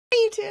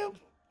YouTube!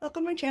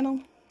 Welcome to my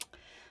channel.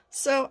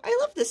 So, I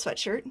love this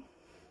sweatshirt.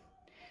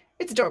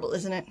 It's adorable,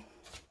 isn't it?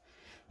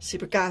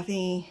 Super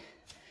gothy,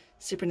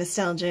 super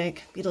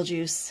nostalgic,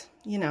 Beetlejuice,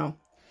 you know.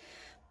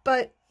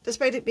 But,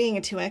 despite it being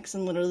a 2X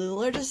and literally the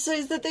largest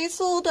size that they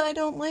sold, I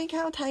don't like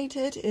how tight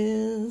it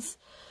is.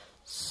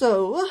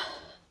 So,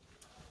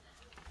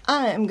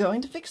 I am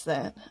going to fix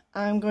that.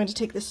 I'm going to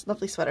take this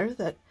lovely sweater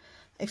that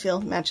I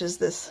feel matches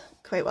this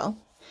quite well.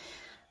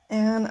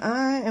 And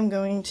I am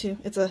going to,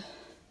 it's a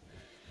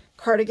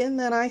cardigan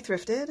that I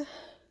thrifted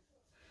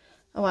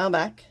a while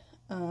back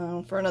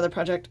for another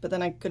project, but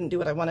then I couldn't do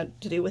what I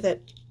wanted to do with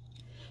it.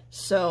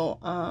 So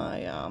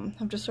I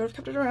have just sort of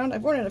kept it around.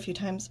 I've worn it a few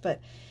times, but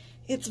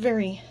it's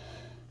very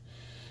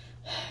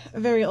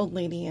old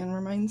lady and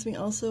reminds me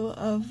also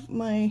of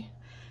my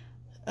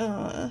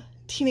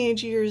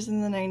teenage years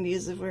in the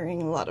 90s of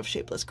wearing a lot of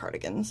shapeless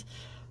cardigans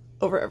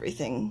over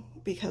everything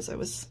because I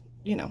was,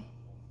 you know,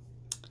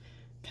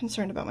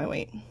 concerned about my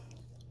weight.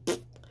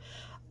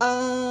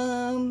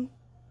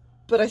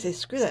 But I say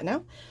screw that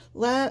now.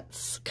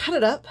 Let's cut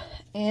it up,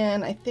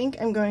 and I think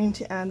I'm going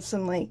to add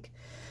some, like,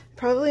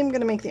 probably I'm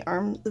going to make the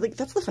arm, like,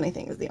 that's the funny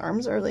thing, is the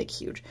arms are, like,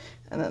 huge,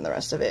 and then the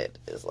rest of it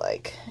is,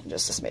 like,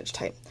 just a smidge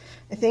tight.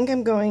 I think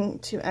I'm going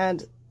to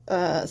add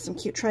some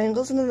cute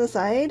triangles into the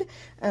side,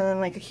 and then,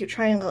 like, a cute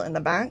triangle in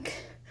the back,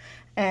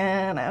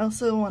 and I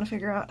also want to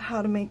figure out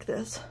how to make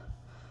this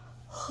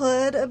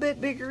hood a bit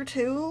bigger,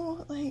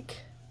 too. Like,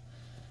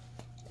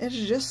 it's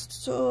just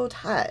so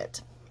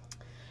tight.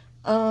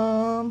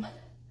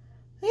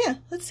 Yeah,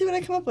 let's see what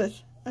I come up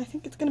with. I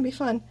think it's gonna be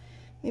fun.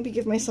 Maybe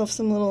give myself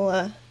some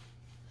little,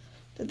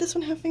 did this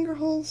one have finger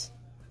holes?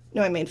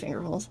 No, I made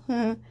finger holes.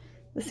 The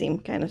seam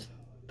kind of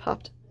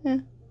popped.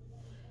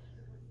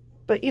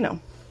 But, you know,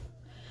 I'm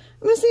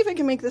gonna see if I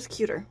can make this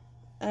cuter.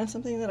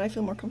 Something that I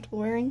feel more comfortable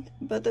wearing,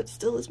 but that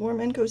still is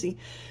warm and cozy,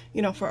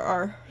 you know, for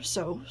our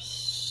so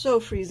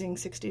freezing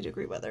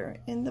 60-degree weather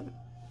in the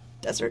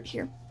desert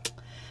here.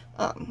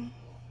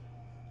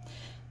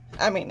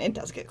 I mean, it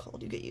does get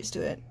cold. You get used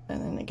to it,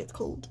 and then it gets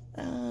cold.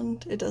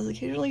 And it does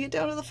occasionally get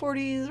down to the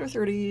 40s or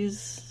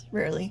 30s,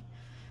 rarely.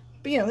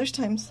 But, you know, there's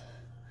times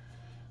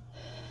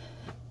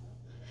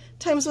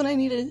when I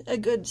need a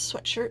good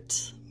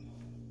sweatshirt,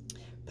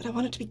 but I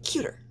want it to be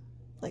cuter,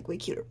 like way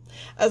cuter.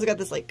 I also got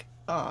this, like,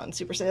 on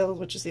super sale,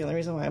 which is the only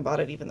reason why I bought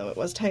it, even though it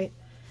was tight.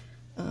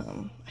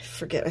 I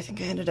forget, I think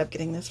I ended up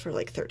getting this for,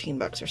 like, 13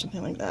 bucks or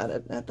something like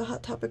that at the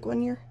Hot Topic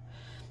one year.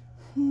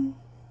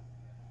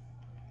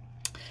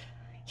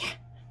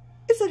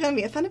 It's gonna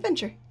be a fun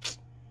adventure.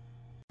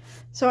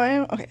 So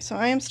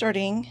I am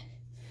starting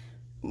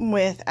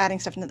with adding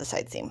stuff into the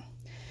side seam.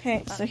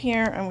 Okay, so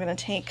here I'm gonna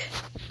take,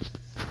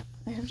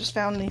 I have just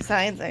found these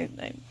sides. I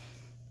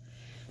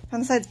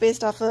found the sides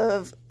based off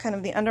of kind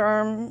of the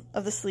underarm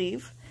of the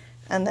sleeve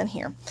and then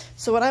here.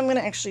 So what I'm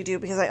gonna actually do,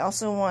 because I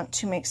also want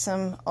to make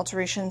some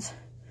alterations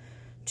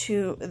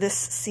to this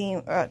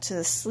seam, to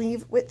the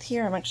sleeve width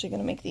here, I'm actually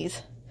gonna make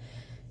these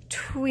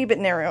a wee bit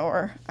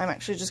narrower. I'm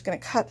actually just gonna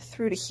cut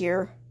through to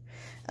here,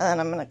 and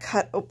then I'm going to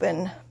cut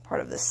open part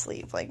of this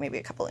sleeve, like maybe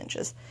a couple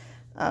inches,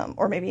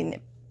 or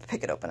maybe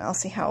pick it open. I'll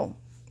see how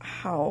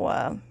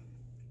hard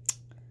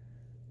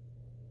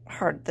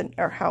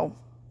how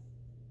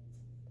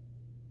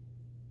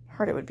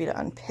hard it would be to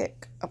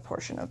unpick a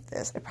portion of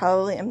this. I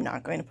probably am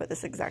not going to put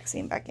this exact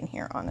seam back in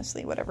here,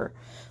 honestly, whatever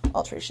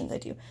alterations I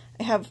do.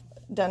 I have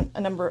done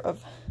a number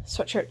of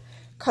sweatshirt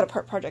cut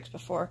apart projects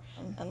before,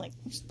 and like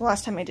the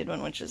last time I did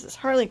one, which is this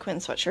Harley Quinn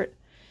sweatshirt,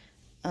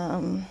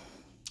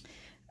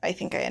 I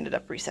think I ended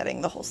up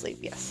resetting the whole sleeve.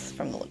 Yes,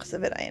 from the looks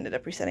of it, I ended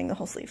up resetting the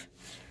whole sleeve.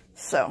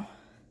 So,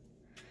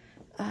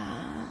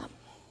 yeah,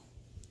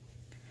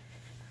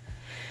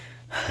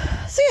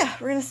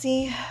 we're gonna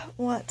see how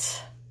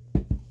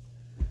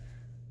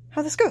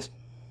this goes,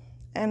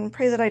 and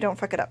pray that I don't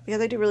fuck it up,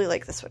 because I do really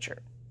like this sweatshirt,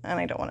 and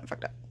I don't want it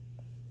fucked up.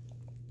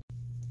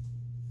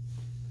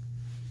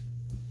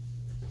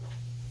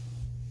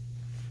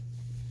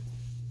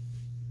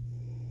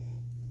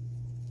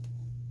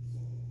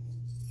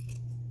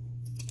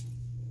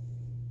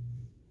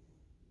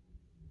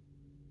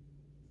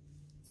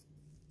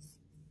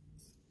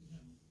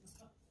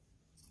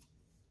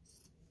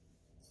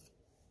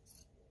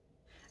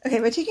 Okay,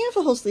 by taking off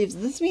the whole sleeves,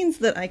 this means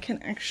that I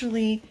can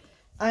actually,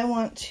 I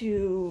want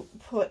to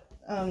put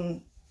a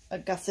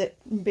gusset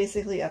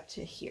basically up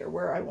to here,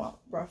 where I want,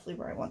 roughly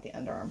where I want the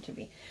underarm to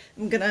be.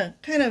 I'm gonna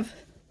kind of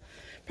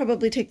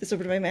probably take this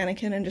over to my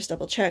mannequin and just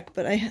double check,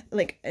 but I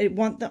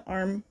want the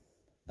arm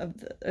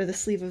of the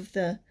sleeve of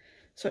the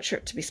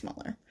sweatshirt to be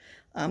smaller.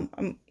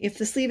 If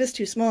the sleeve is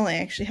too small, I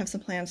actually have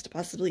some plans to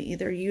possibly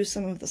either use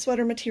some of the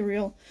sweater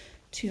material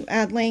to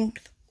add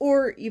length,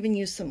 or even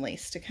use some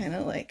lace to kind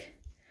of like,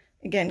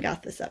 again,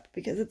 got this up,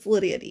 because it's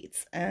Lydia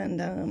Deetz,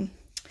 and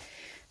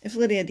if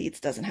Lydia Deetz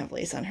doesn't have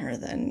lace on her,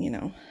 then, you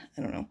know,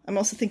 I don't know. I'm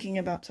also thinking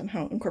about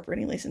somehow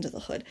incorporating lace into the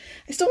hood.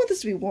 I still want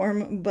this to be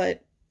warm,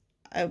 but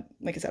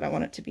like I said, I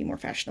want it to be more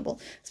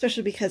fashionable,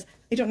 especially because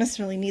I don't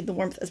necessarily need the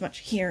warmth as much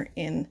here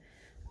in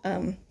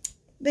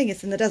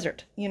Vegas in the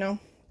desert, you know?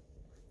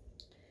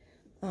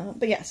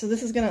 But yeah, so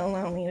this is going to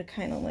allow me to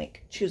kind of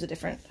like choose a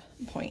different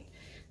point.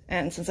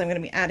 And since I'm going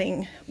to be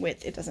adding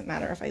width, it doesn't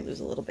matter if I lose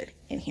a little bit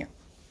in here.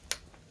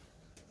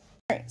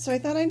 Alright, so I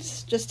thought I'd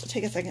just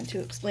take a second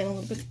to explain a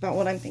little bit about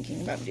what I'm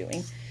thinking about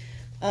doing.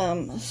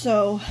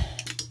 So,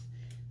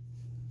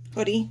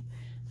 hoodie,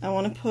 I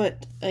want to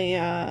put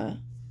a,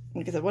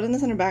 like I said, what in the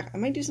center back? I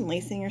might do some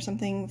lacing or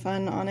something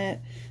fun on it.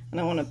 And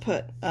I want to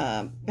put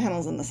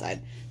panels on the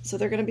side. So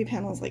they're going to be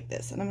panels like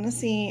this. And I'm going to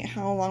see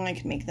how long I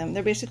can make them.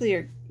 They're basically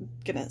are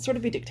going to sort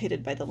of be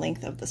dictated by the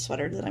length of the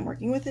sweater that I'm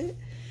working with it.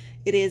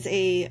 It is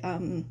a,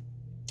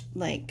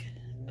 like,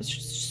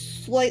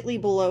 slightly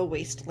below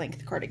waist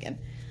length cardigan.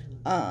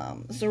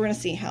 So we're going to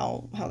see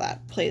how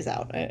that plays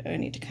out. I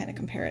need to kind of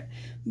compare it.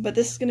 But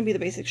this is going to be the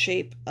basic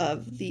shape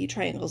of the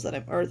triangles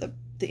that or the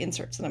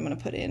inserts that I'm going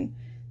to put in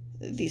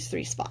these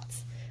 3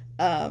 spots.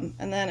 And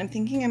then I'm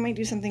thinking I might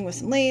do something with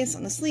some lace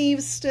on the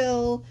sleeves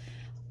still.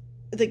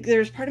 Like,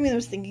 there's part of me that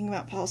was thinking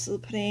about possibly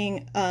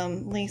putting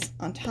lace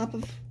on top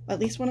of at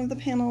least one of the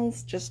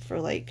panels just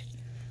for like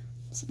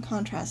some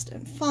contrast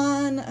and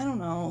fun. I don't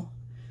know.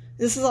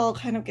 This is all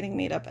kind of getting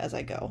made up as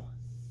I go.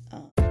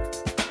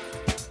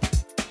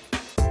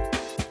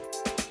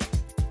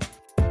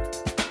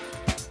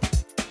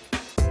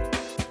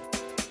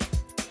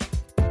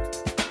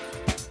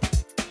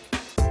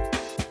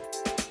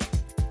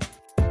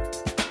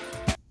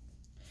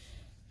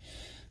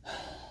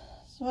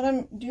 So what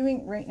I'm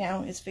doing right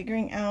now is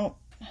figuring out,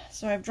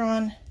 so I've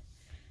drawn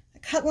a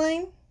cut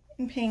line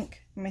in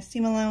pink, my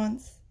seam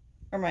allowance,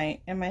 or my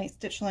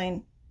stitch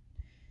line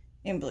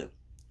in blue,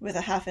 with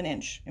a 1/2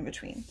 inch in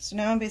between. So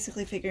now I'm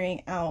basically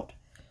figuring out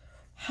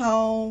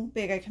how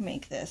big I can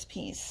make this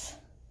piece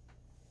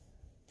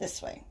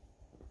this way,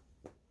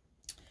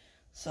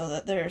 so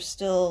that there's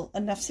still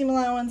enough seam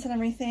allowance and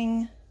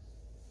everything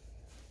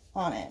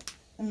on it.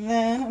 And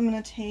then I'm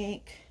going to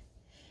take,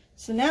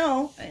 so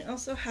now I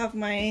also have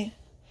my,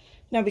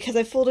 now because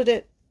I folded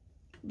it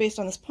based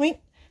on this point,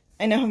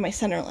 I now have my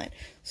center line.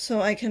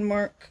 So I can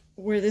mark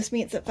where this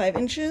meets at 5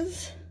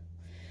 inches,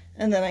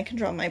 and then I can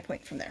draw my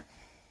point from there.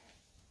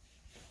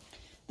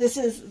 This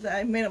is,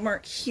 I made a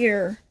mark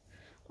here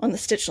on the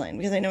stitch line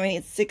because I know I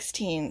need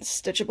 16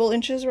 stitchable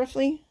inches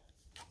roughly.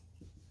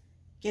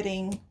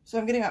 So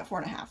I'm getting about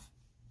 4.5.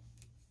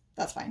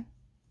 That's fine.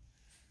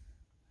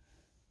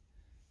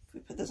 If we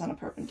put this on a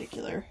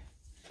perpendicular,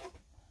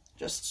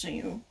 just so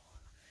you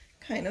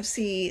kind of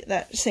see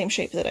that same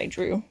shape that I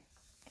drew.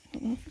 I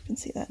don't know if you can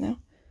see that now.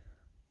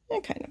 Yeah,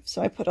 kind of.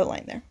 So I put a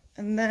line there.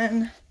 And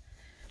then,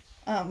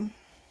 like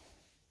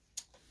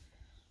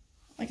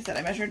I said,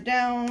 I measured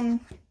down.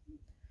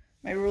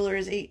 My ruler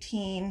is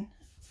 18,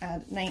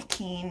 add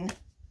 19.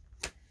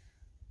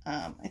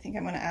 I think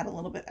I'm going to add a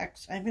little bit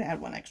extra. I'm going to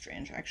add 1 extra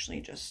inch actually,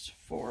 just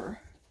for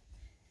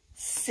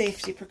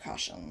safety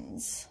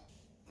precautions.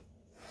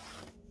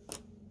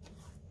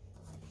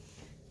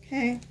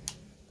 Okay.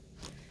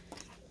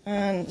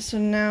 And so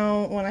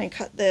now when I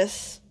cut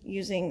this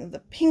using the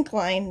pink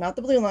line, not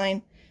the blue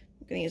line,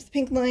 I'm going to use the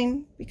pink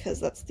line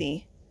because that's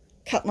the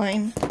cut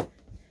line,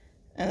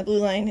 and the blue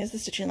line is the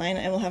stitching line.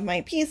 I will have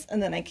my piece,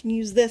 and then I can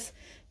use this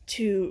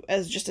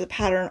as just a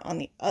pattern on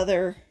the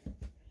other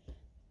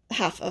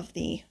half of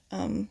the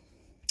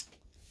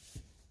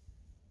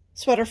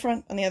sweater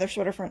front, on the other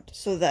sweater front,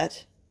 so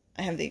that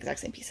I have the exact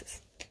same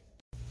pieces.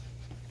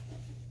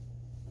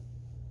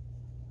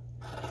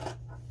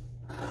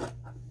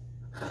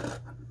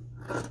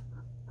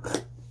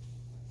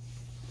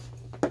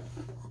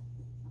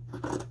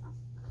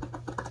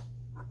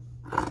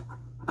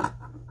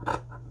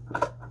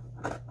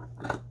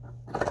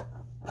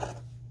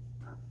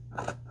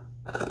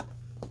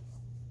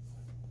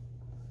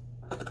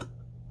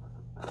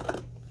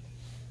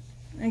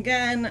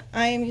 Again,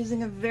 I am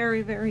using a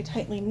very, very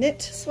tightly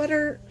knit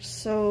sweater,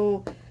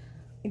 so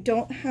I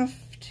don't have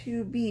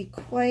to be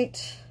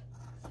quite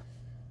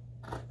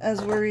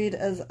as worried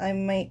as I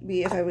might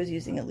be if I was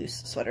using a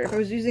loose sweater. If I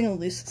was using a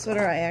loose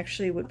sweater, I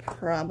actually would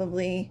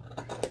probably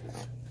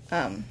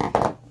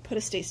put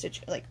a stay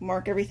stitch, like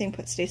mark everything,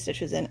 put stay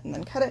stitches in, and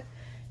then cut it,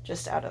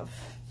 just out of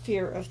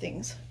fear of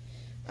things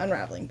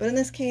unraveling. But in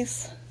this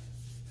case,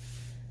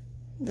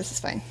 this is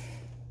fine.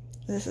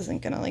 This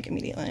isn't gonna like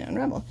immediately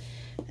unravel.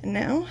 And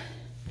now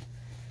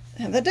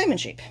I have that diamond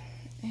shape,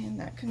 and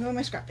that can go in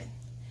my scrap bin.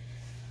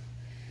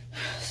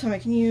 So I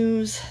can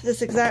use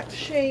this exact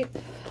shape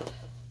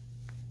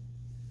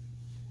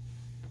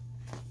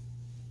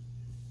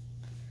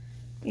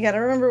You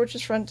gotta remember which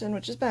is front and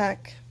which is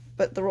back,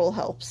 but the roll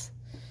helps.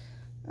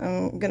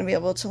 I'm gonna be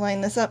able to line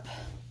this up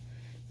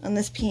on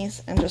this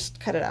piece and just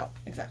cut it out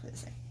exactly the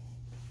same.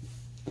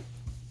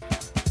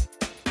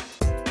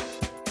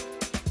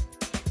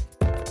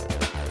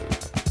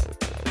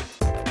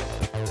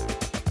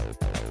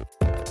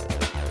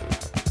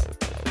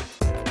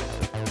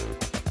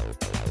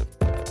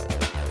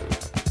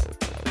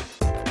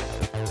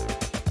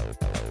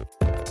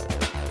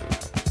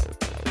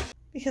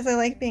 Because I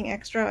like being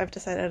extra, I've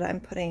decided I'm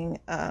putting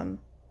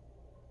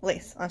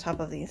lace on top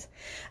of these.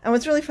 And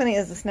what's really funny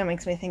is this now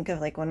makes me think of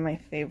like one of my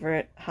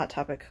favorite Hot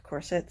Topic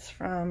corsets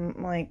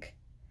from like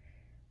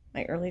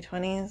my early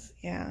 20s.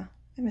 Yeah,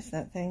 I miss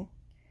that thing.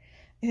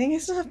 I think I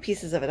still have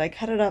pieces of it. I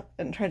cut it up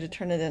and tried to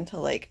turn it into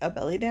like a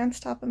belly dance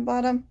top and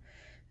bottom.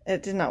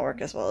 It did not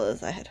work as well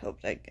as I had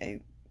hoped.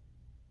 I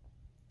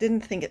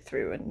didn't think it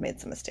through and made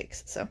some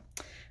mistakes. So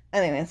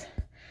anyways,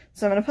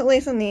 so I'm going to put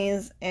lace on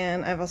these,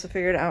 and I've also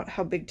figured out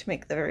how big to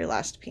make the very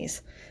last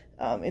piece.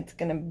 It's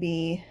going to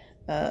be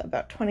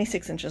about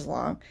 26 inches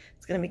long.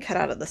 It's going to be cut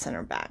out of the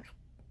center back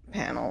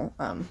panel.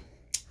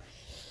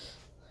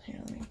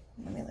 Here,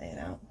 let me lay it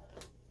out.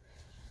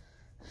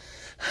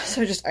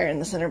 So I just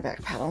ironed the center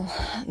back panel.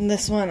 And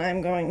this one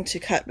I'm going to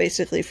cut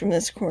basically from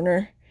this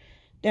corner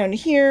down to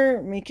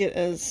here, make it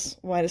as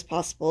wide as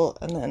possible,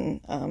 and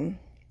then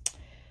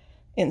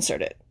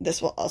insert it.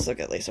 This will also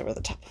get lace over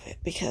the top of it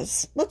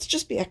because let's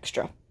just be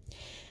extra.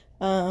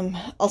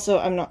 Also,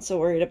 I'm not so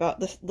worried about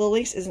the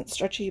lace isn't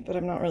stretchy, but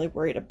I'm not really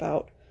worried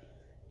about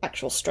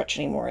actual stretch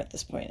anymore at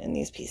this point in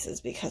these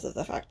pieces because of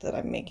the fact that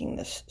I'm making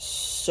this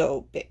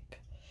so big.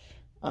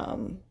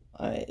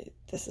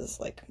 This is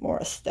like more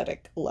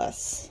aesthetic,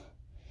 less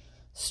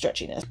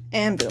stretchiness.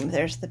 And boom,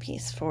 there's the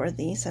piece for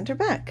the center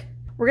back.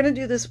 We're gonna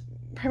do this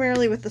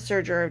primarily with the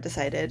serger, I've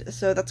decided,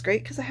 so that's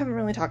great because I haven't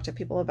really talked to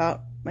people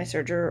about my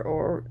serger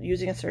or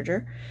using a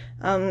serger.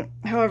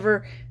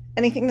 However,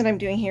 anything that I'm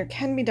doing here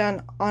can be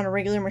done on a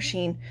regular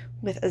machine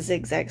with a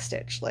zigzag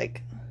stitch.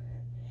 Like,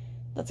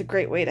 that's a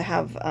great way to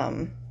have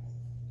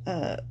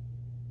to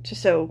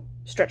sew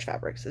stretch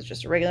fabrics. It's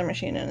just a regular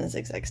machine and a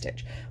zigzag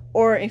stitch.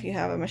 Or if you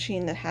have a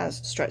machine that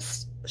has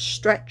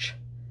stretch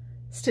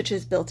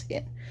stitches built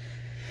in.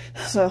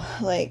 So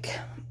like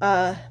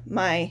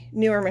my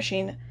newer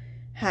machine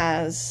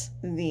has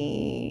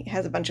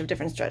a bunch of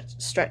different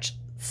stretch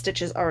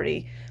stitches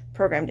already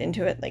programmed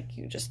into it. Like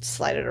you just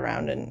slide it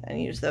around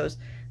and use those.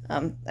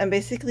 And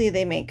basically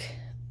they make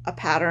a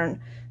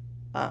pattern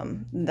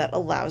that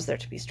allows there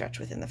to be stretch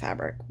within the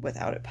fabric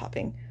without it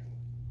popping.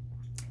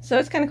 So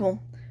it's kind of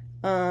cool.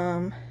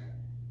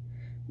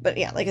 But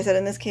yeah, like I said,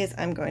 in this case,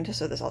 I'm going to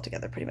sew this all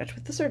together pretty much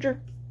with the serger.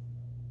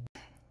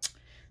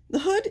 The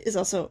hood is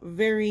also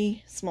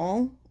very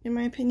small, in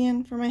my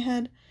opinion, for my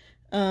head.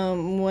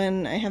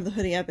 When I have the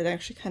hoodie up, it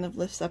actually kind of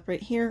lifts up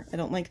right here. I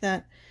don't like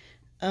that.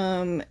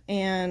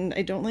 And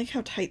I don't like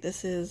how tight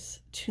this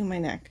is to my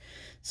neck.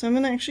 So I'm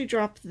going to actually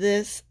drop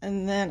this,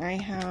 and then I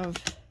have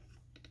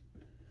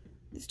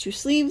these two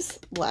sleeves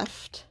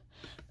left.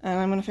 And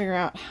I'm going to figure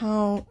out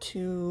how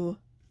to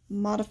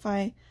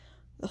modify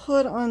the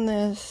hood on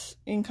this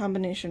in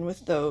combination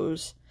with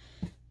those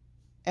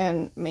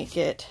and make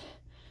it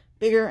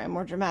bigger and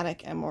more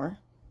dramatic and more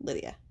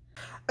Lydia.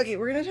 Okay,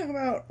 we're going to talk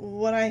about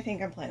what I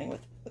think I'm planning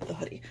with the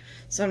hoodie.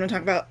 So I'm going to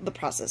talk about the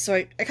process. So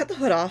I cut the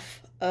hood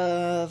off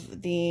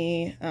of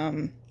the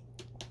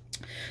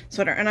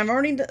sweater, and I've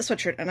already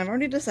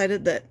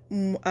decided that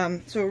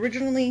so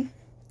originally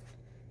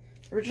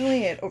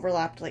it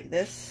overlapped like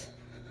this,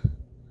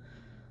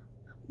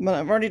 but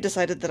I've already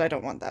decided that I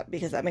don't want that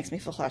because that makes me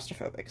feel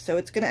claustrophobic. So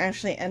it's going to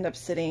actually end up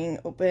sitting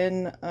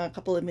open a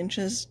couple of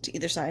inches to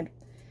either side.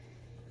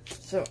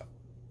 So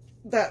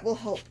that will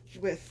help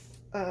with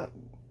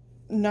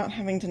not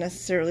having to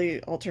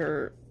necessarily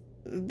alter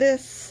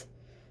this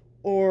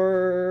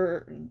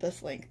or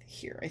this length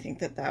here. I think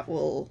that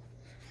will,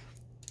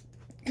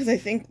 because I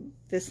think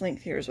this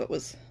length here is what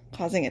was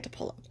causing it to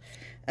pull out.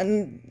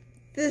 And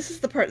this is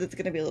the part that's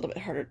going to be a little bit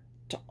harder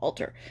to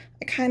alter.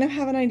 I kind of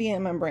have an idea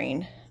in my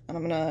brain, and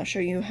I'm going to show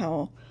you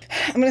how.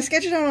 I'm going to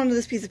sketch it out onto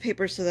this piece of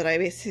paper so that I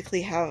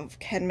basically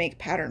can make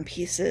pattern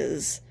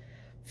pieces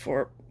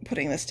for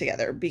putting this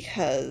together,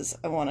 because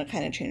I want to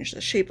kind of change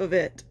the shape of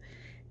it,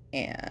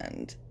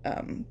 and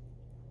I'm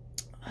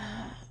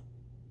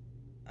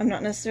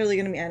not necessarily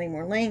going to be adding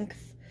more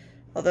length,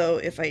 although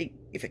if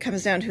it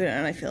comes down to it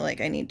and I feel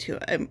like I need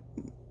to,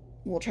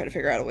 we'll try to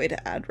figure out a way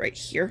to add right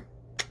here.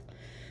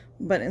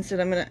 But instead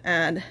I'm going to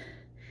add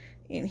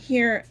in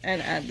here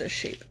and add the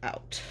shape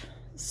out.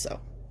 So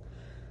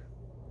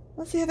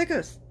let's see how that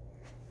goes.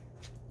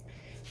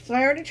 So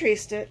I already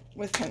traced it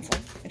with pencil.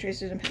 I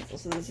traced it in pencil,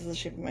 so this is the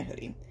shape of my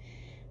hoodie.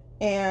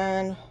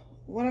 And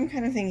what I'm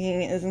kind of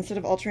thinking is, instead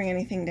of altering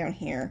anything down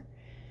here,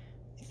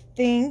 I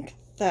think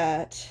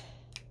that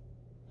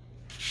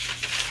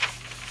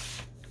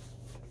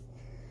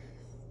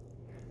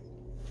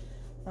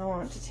I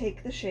want to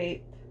take the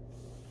shape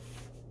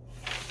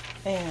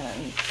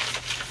and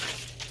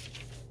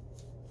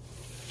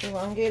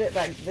elongate it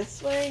back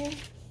this way.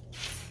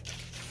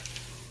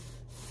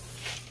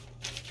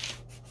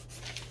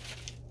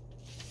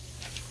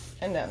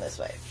 And down this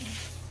way.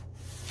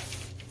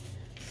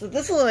 So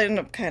this will end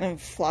up kind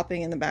of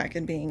flopping in the back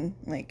and being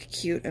like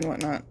cute and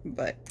whatnot,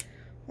 but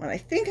what I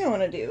think I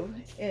want to do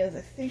is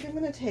I think I'm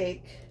going to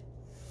take,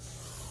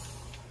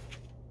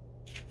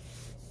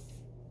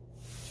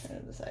 trying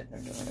to decide, I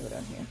don't want to go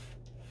down here,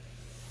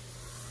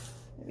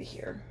 maybe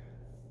here.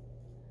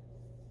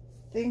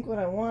 I think what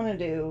I want to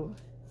do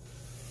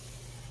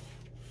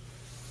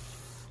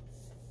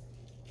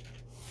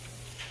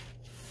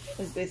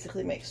is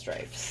basically make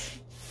stripes.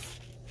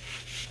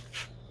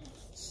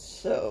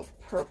 So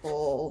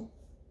purple,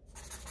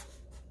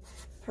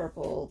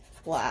 purple,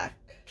 black,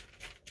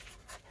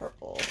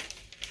 purple,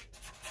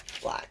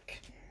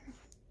 black.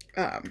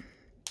 Oh,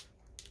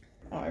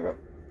 I wrote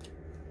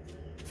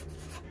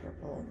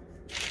purple,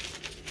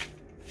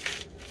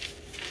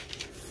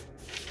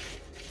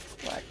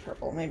 black,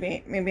 purple.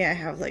 Maybe I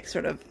have like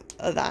sort of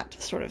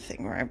that sort of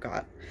thing where I've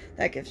got,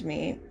 that gives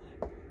me,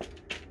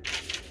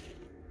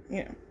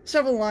 you know,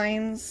 several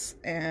lines,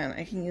 and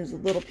I can use a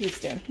little piece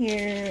down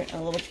here,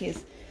 a little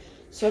piece.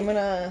 So I'm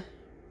gonna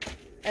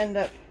end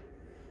up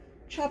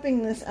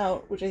chopping this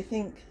out, which I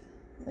think,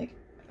 like,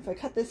 if I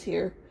cut this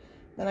here,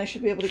 then I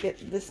should be able to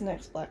get this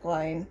next black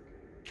line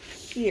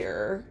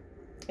here.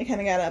 I kind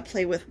of gotta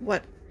play with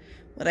what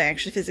I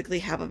actually physically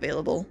have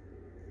available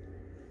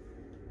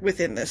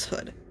within this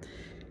hood,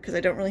 because I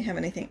don't really have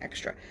anything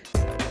extra.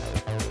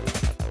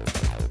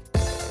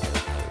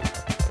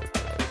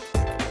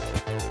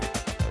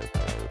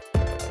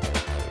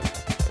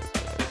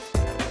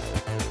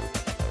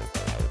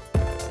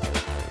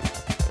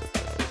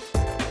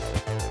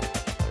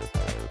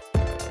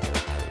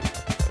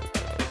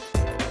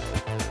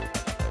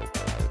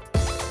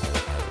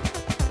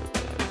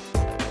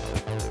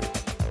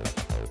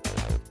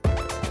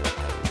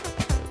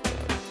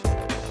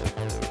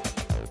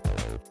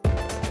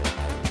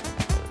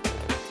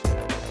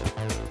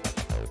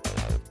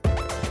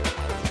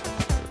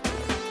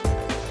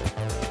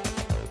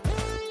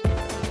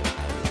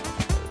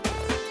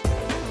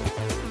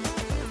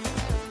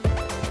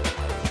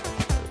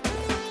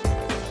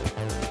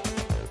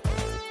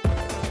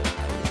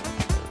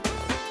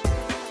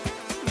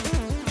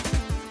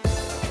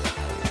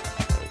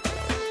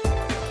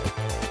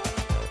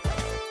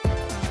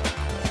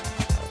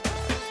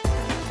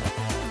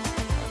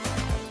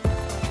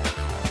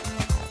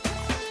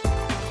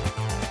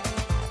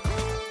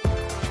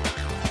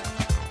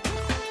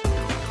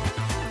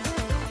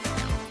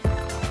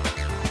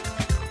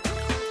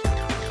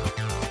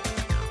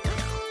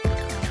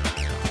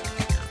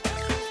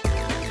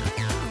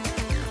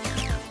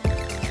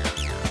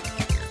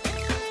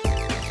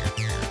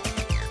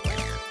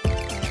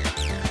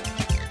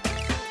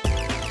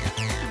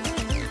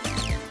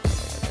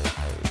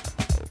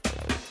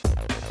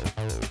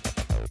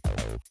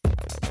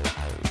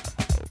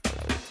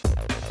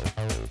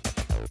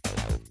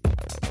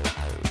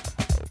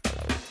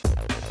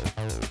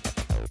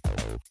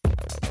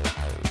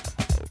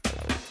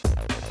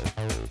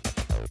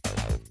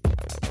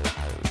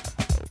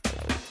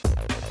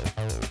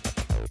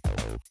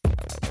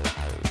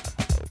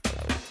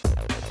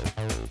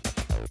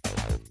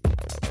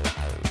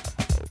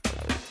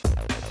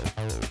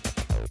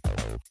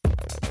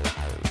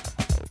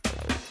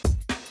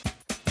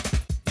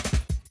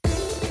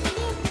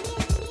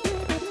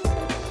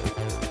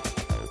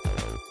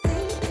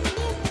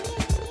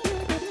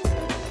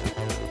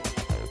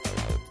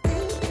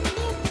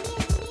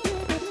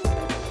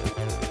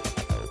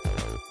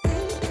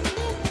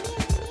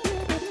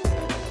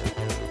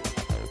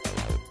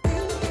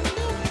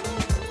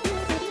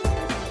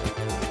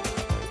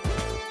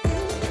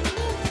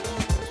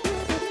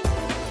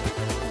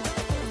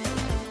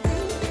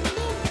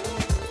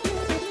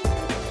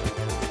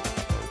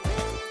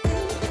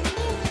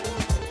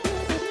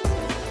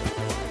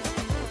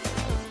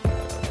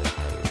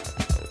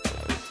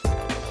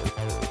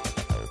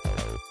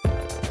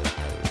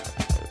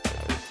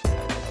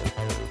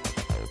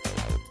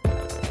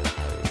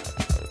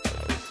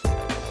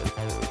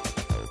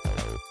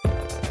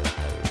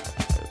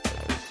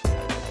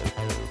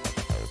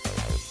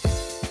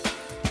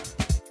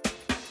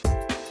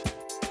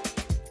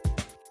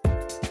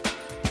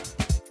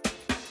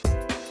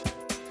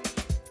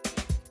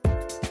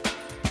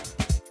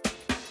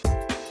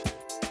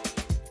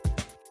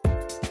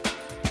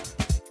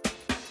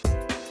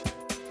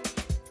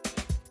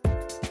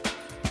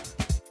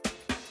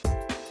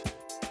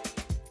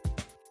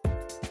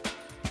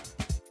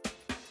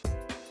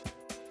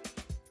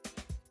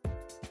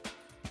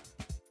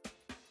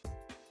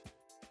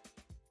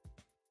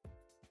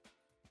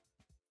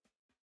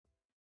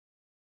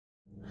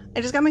 I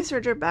just got my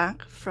serger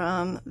back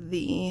from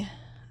the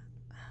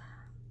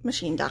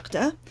machine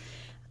doctor.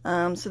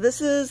 So this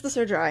is the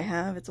serger I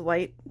have. It's a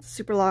white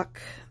super lock.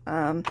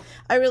 I've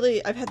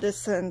had this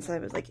since I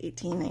was like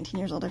 18, 19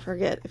 years old. I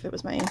forget if it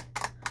was my,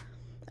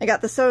 I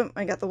got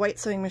the white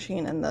sewing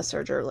machine and the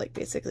serger like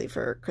basically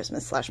for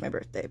Christmas / my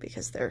birthday,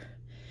 because they're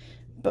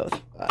both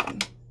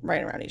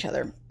right around each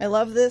other. I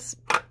love this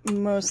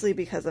mostly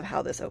because of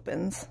how this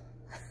opens.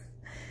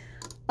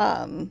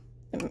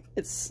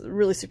 It's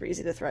really super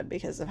easy to thread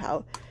because of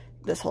how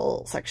this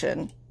whole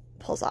section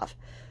pulls off,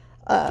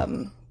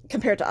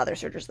 compared to other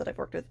sergers that I've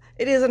worked with.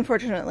 It is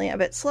unfortunately a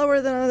bit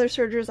slower than other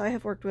sergers I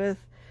have worked with,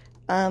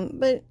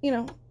 but you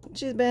know,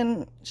 she's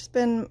been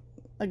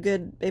a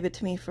good baby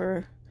to me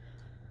for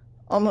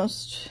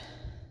almost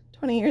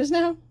 20 years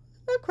now.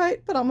 Not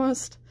quite, but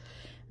almost.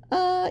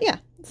 Yeah,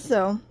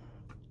 so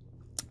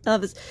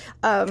This,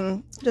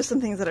 just some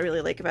things that I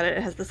really like about it.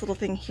 It has this little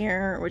thing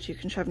here, which you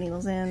can shove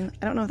needles in.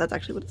 I don't know if that's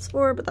actually what it's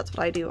for, but that's what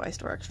I do. I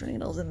store extra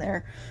needles in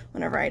there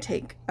whenever I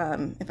take,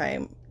 if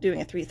I'm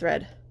doing a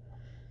 3-thread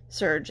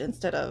serge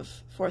instead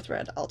of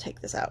 4-thread, I'll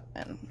take this out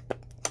and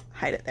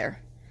hide it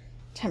there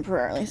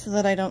temporarily so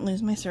that I don't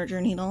lose my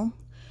serger needle.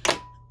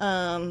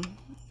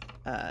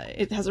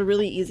 It has a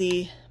really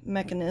easy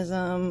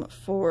mechanism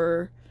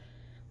for,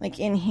 like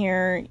in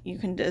here, you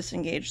can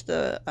disengage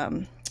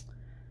the,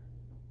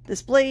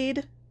 this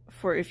blade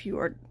for if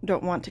you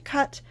don't want to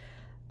cut.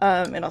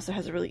 It also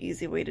has a really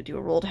easy way to do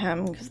a rolled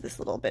hem because this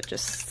little bit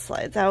just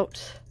slides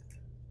out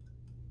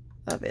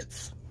of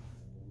its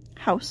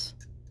house.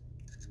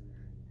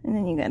 And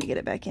then you gotta get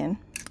it back in.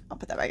 I'll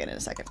put that back in a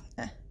second.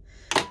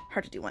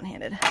 Hard to do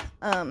one-handed.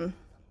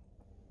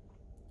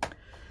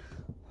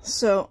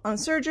 So on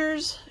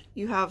sergers,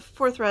 you have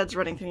 4 threads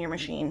running through your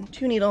machine,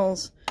 2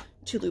 needles,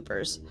 2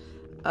 loopers.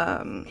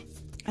 And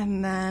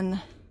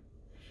then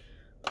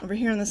over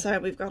here on the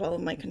side, we've got all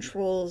of my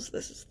controls.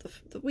 This is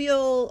the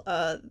wheel.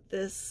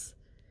 This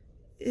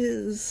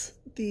is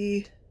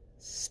the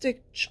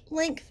stitch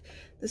length.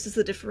 This is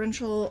the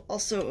differential.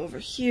 Also over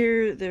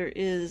here, there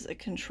is a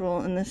control,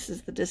 and this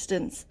is the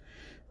distance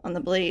on the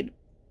blade.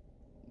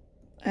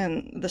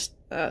 And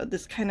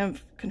this kind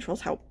of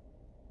controls how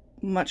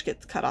much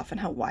gets cut off and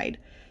how wide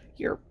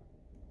your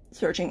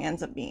serging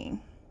ends up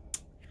being.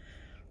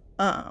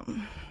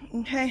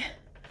 Okay.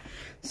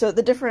 So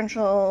the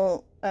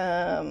differential,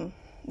 let's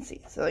see.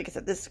 So like I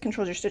said, this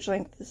controls your stitch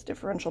length. This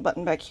differential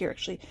button back here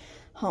actually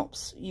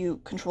helps you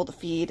control the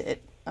feed.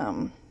 It,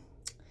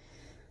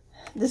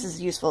 this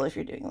is useful if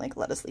you're doing like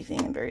lettuce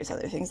leafing and various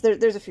other things.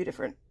 There's a few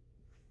different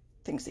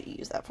things that you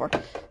use that for,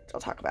 which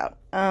I'll talk about.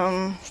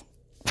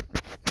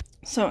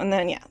 So, and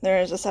then, yeah, there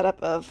is a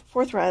setup of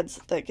 4 threads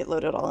that get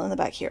loaded all in the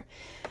back here.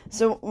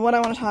 So what I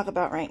want to talk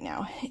about right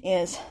now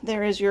is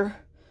there is your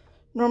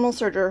normal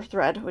serger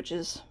thread, which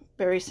is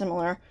very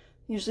similar,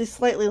 usually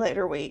slightly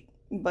lighter weight,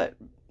 but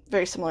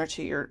very similar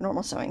to your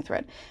normal sewing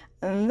thread.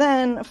 And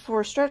then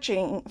for stretch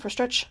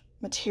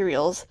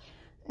materials,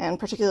 and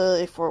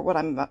particularly for what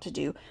I'm about to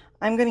do,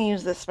 I'm going to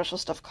use this special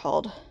stuff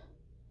called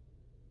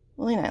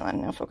woolly nylon.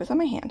 Now focus on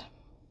my hand.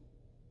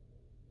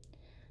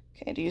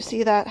 Okay, do you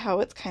see that? How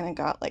it's kind of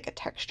got like a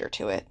texture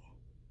to it.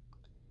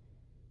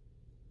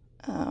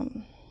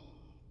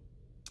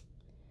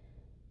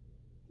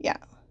 Yeah.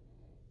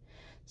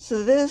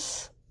 So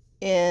this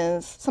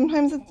is,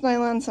 sometimes it's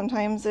nylon,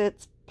 sometimes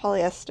it's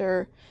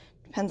polyester,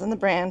 depends on the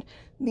brand.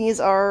 These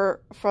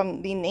are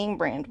from the name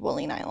brand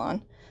Woolly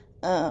Nylon,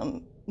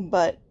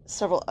 but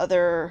several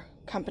other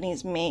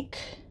companies make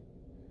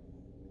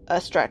a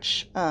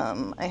stretch.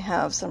 I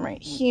have some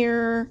right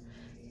here.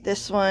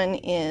 This one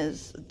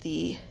is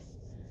the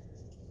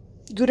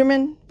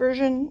Gutermann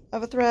version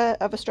of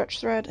a stretch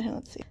thread. And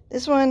let's see.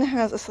 This one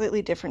has a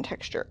slightly different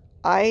texture.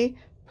 I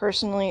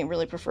personally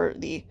really prefer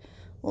the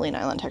woolly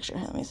nylon texture.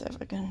 Let me see if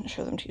I can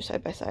show them to you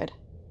side by side.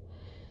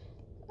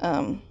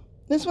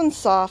 This one's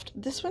soft.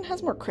 This one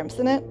has more crimps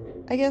in it,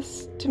 I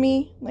guess, to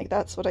me. Like,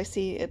 that's what I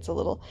see. It's a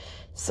little,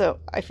 so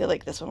I feel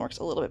like this one works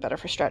a little bit better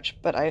for stretch,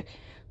 but I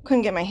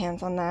couldn't get my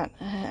hands on that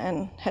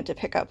and had to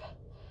pick up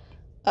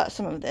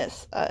some of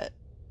this. I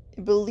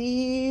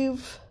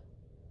believe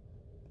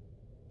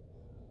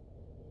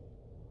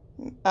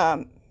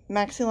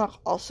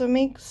Maxi-Lock also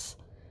makes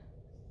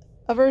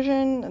a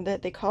version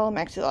that they call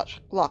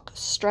Maxi-Lock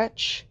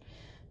Stretch.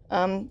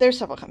 There's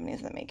several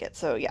companies that make it,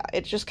 so yeah,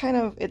 it's just kind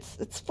of,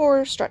 it's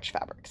for stretch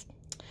fabrics.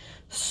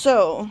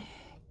 So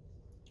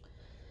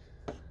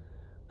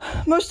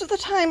most of the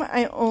time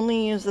I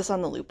only use this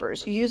on the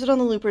loopers. You use it on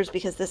the loopers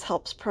because this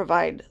helps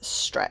provide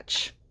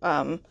stretch,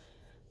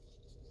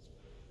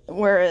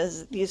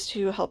 whereas these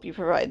two help you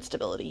provide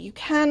stability. You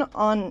can,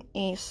 on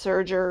a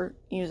serger,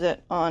 use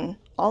it on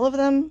all of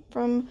them,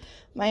 from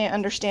my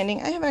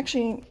understanding. I have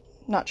actually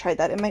not tried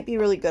that. It might be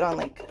really good on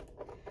like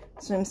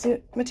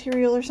swimsuit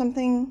material or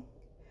something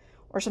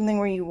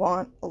where you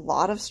want a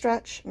lot of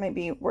stretch. It might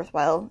be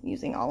worthwhile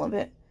using all of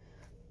it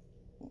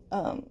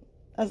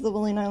as the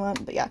woolly nylon.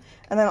 But yeah,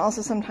 and then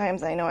also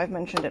sometimes, I know I've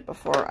mentioned it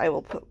before, I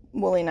will put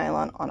woolly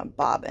nylon on a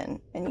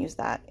bobbin and use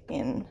that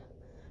in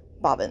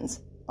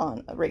bobbins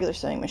on a regular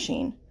sewing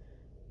machine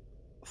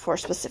for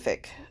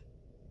specific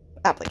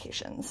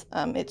applications.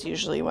 It's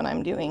usually when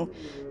I'm doing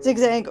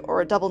zigzag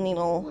or a double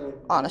needle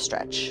on a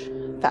stretch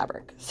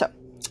fabric. So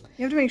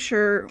you have to make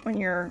sure when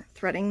you're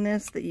threading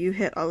this that you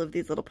hit all of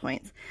these little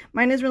points.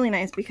 Mine is really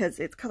nice because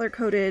it's color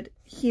coded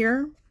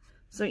here,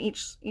 so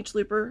each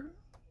looper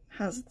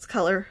has its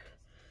color.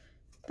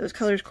 Those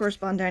colors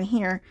correspond down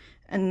here,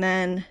 and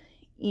then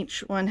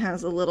each one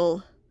has a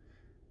little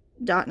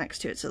dot next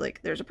to it. So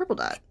like there's a purple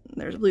dot,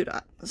 there's a blue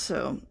dot.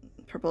 So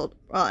purple,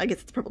 well, I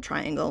guess it's purple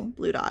triangle,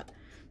 blue dot.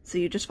 So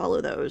you just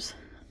follow those,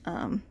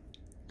 and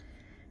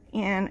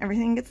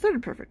everything gets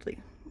threaded perfectly.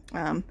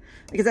 Like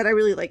I said, I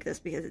really like this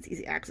because it's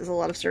easy access. A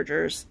lot of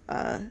sergers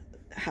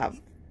have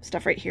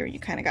stuff right here. You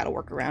kind of got to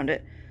work around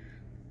it.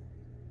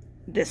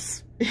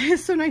 This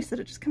is so nice that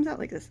it just comes out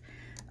like this.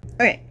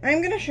 Okay,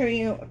 I'm going to show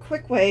you a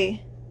quick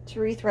way to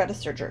rethread a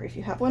serger if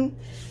you have one.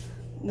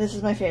 This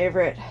is my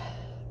favorite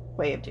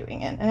way of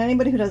doing it. And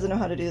anybody who doesn't know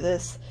how to do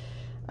this,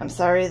 I'm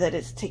sorry that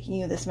it's taking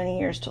you this many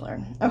years to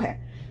learn. Okay,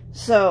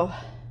 so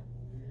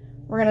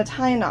we're gonna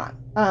tie a knot.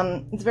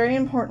 It's very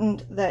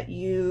important that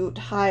you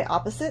tie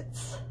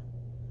opposites.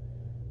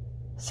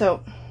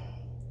 So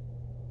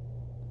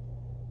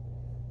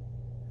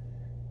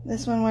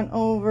this one went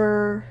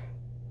over.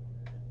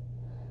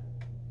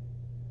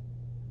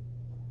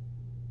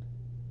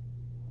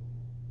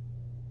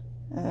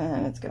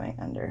 And it's going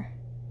under.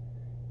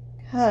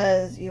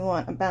 Because you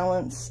want a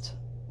balanced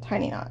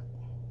tiny knot.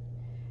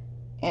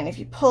 And if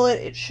you pull it,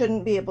 it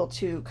shouldn't be able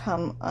to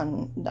come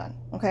undone,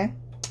 okay?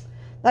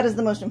 That is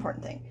the most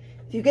important thing.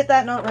 If you get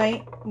that knot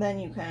right, then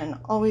you can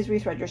always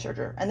rethread your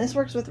serger. And this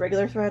works with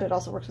regular thread, it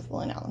also works with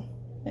wool and allen.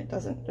 It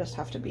doesn't just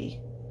have to be.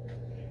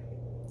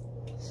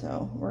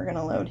 So we're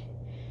gonna load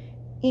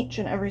each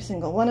and every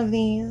single one of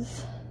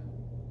these.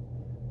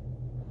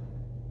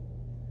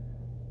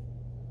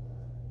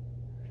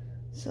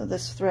 So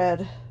this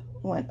thread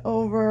went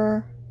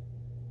over,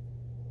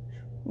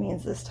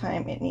 means this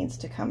time it needs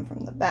to come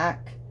from the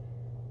back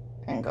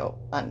and go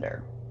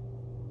under.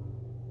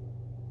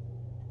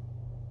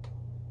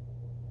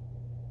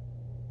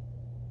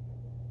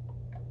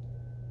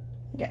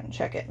 Again,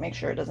 check it, make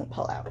sure it doesn't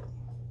pull out.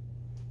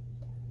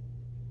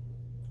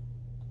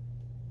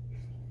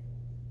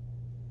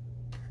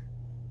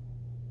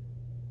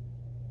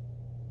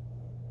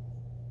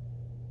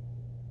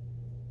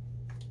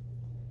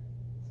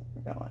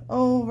 Going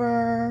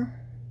over,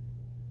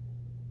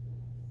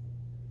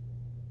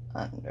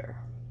 under.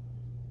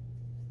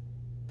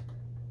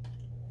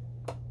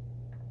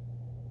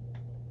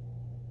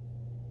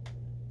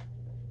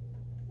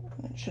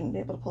 It shouldn't be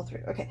able to pull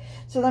through. Okay,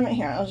 so then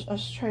here, I'll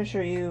just try to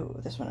show you,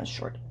 this one is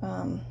short.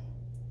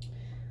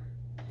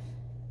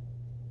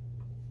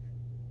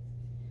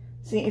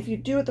 See, if you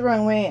do it the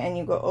wrong way and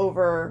you go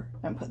over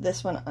and put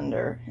this one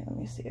under, here, let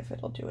me see if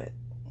it'll do it.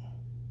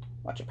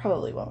 Watch, it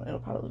probably won't. It'll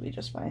probably be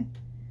just fine.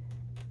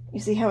 You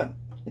see how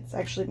it's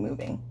actually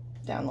moving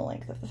down the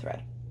length of the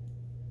thread.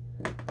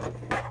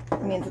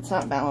 It means it's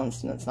not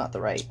balanced and it's not the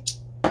right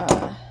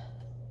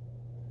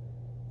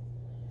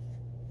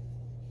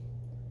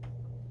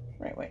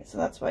way. So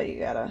that's why you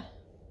gotta.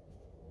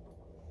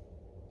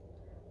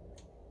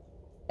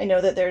 I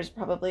know that there's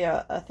probably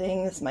a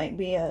thing. This might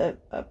be a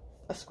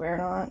square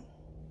knot.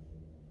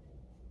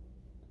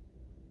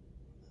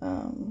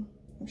 I'm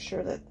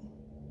sure that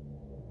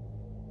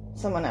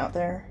someone out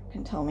there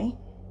can tell me.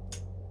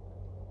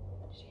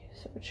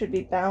 So it should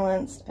be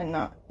balanced and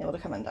not able to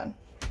come undone.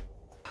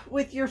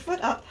 With your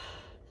foot up,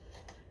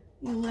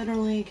 you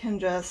literally can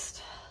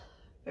just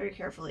very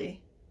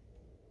carefully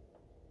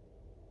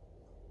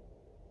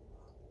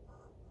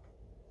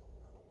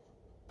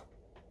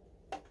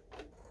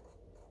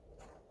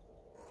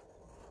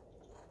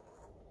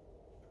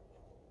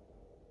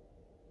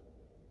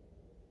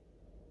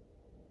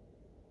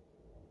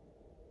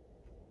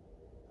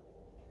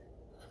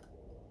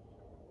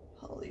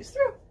pull these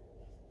through.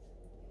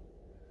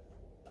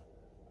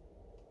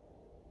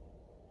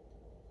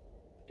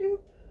 Doop.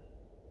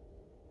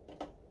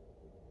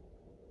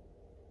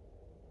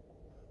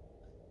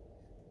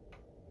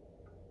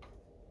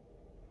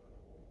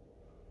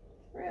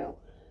 Through.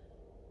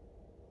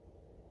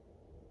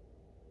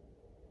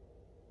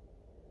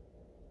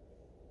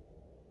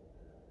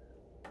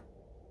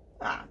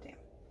 Ah, damn.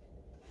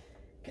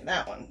 Okay,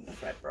 that one, the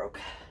thread broke.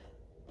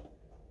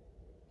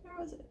 Where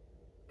was it?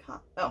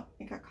 Caught. Oh,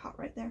 it got caught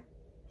right there.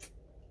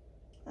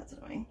 That's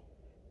annoying.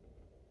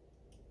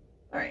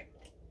 All right.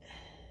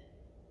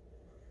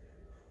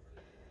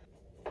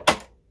 Get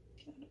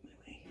out of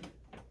my way.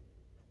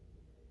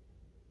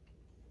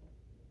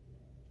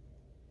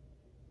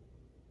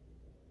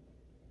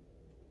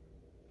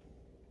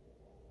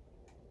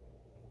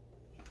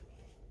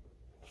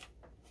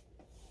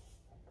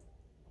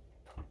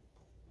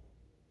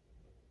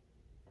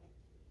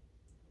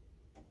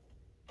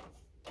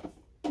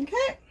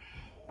 Okay.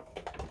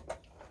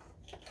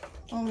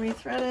 All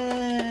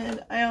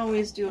rethreaded. I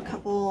always do a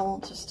couple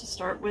just to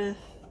start with.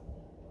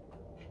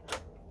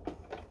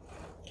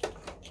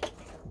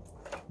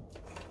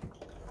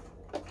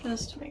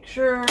 Just to make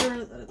sure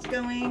that it's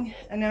going.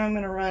 And now I'm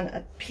going to run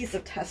a piece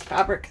of test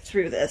fabric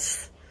through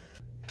this.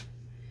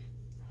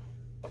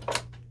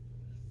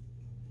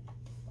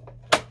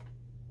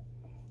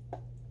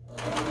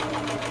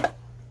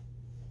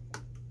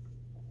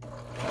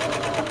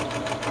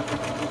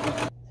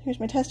 Here's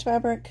my test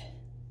fabric.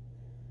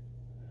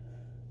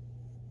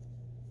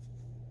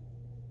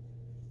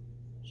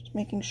 Just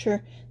making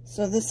sure.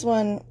 So this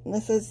one,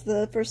 this is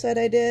the first side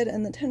I did,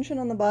 and the tension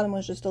on the bottom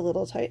was just a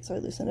little tight, so I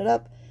loosened it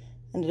up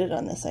and did it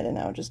on this side, and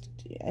now just,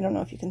 I don't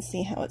know if you can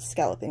see how it's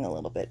scalloping a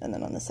little bit, and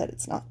then on this side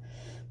it's not.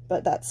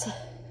 But that's,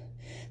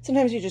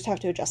 sometimes you just have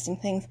to adjust some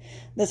things.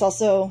 This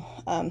also,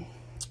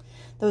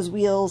 those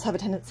wheels have a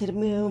tendency to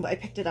move. I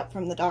picked it up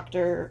from the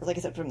doctor, like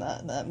I said, from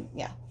from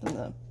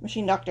the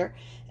machine doctor,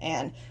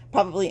 and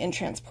probably in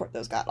transport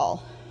those got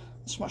all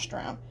smushed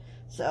around.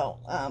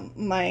 So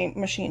my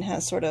machine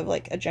has sort of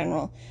like a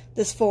general,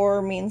 this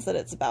 4 means that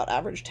it's about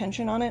average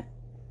tension on it.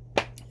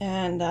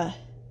 And a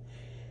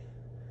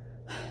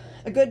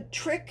good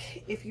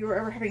trick, if you're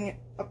ever having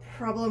a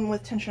problem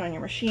with tension on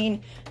your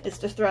machine, is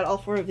to thread all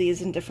 4 of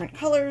these in different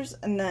colors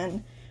and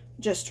then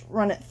just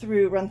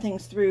run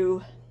things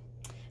through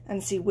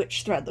and see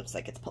which thread looks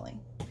like it's pulling.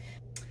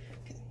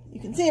 Okay. You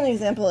can see an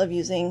example of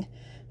using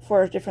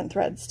 4 different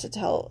threads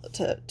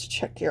to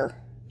check your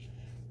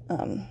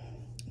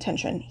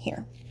tension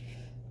here.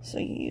 So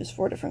you use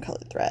 4 different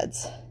colored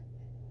threads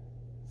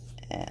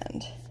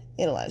and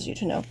it allows you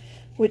to know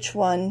which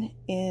one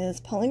is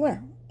pulling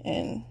where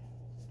and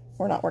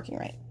or not working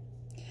right.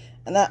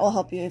 And that will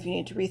help you if you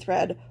need to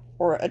rethread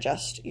or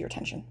adjust your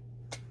tension.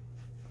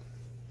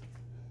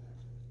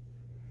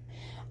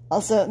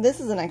 Also, this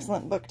is an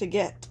excellent book to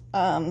get.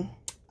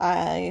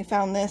 I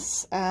found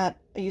this at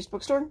a used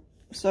bookstore.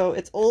 So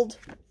it's old.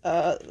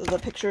 The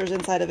pictures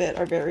inside of it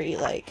are very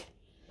like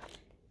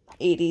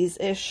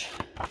 80s-ish.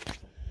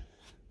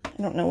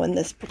 I don't know when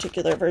this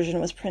particular version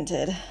was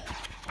printed.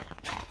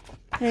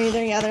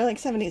 They're like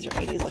 70s or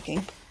 80s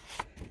looking.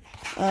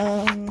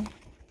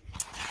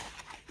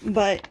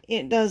 But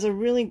it does a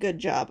really good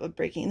job of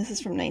breaking. This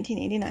is from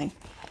 1989.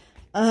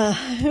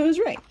 I was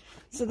right.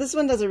 So this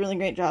one does a really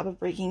great job of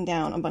breaking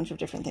down a bunch of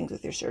different things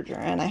with your serger,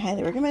 and I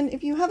highly recommend,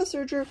 if you have a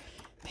serger,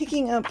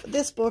 picking up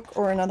this book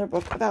or another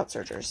book about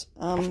sergers.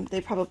 They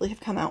probably have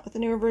come out with a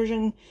newer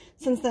version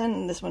since then,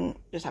 and this one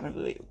just happened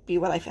to be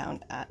what I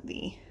found at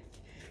the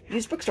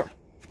used bookstore.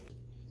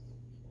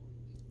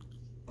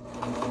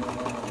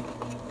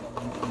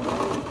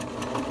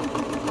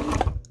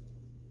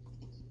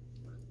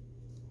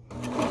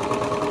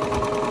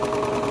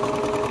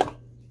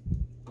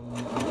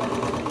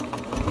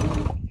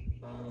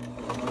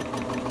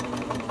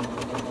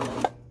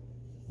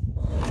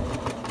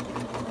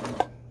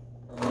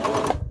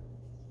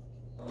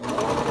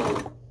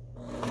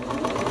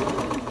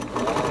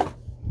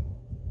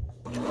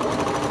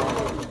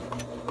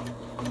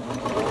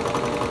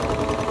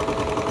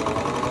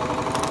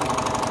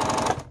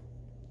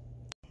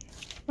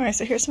 Alright,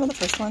 so here's some of the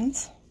first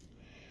ones.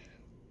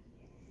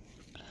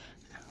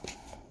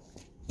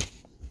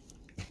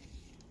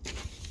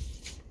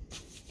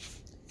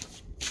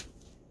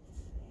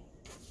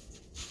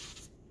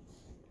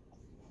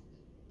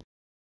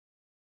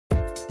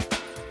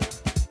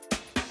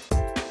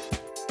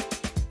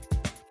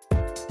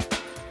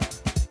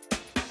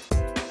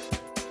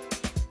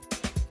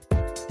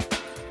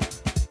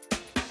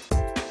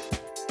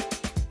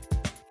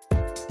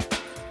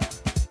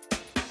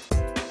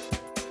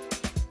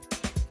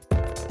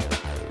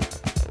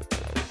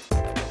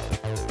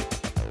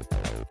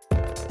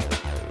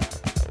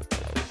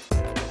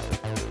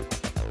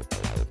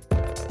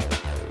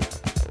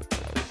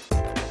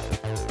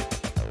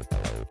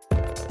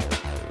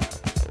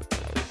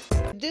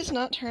 Did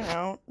not turn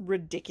out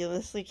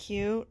ridiculously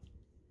cute.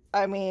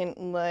 I mean,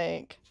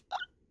 like,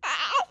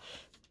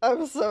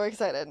 I'm so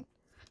excited.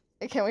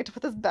 I can't wait to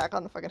put this back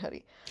on the fucking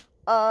hoodie.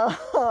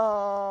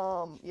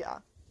 Yeah.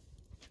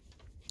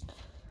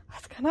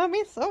 That's gonna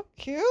be so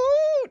cute.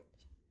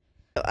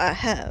 So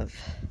I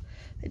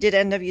did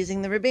end up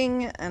using the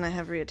ribbing, and I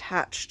have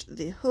reattached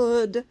the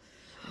hood.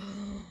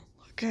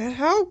 Look at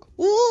how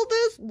cool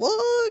this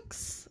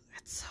looks.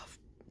 It's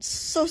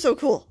so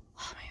cool.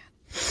 Oh man.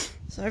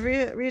 So I've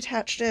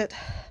reattached it.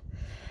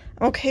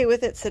 I'm okay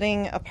with it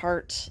sitting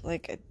apart.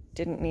 Like, I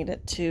didn't need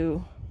it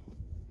to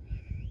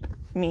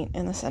meet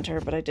in the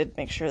center, but I did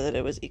make sure that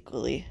it was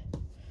equally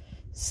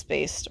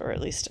spaced, or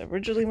at least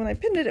originally when I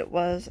pinned it, it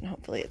was, and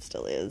hopefully it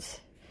still is.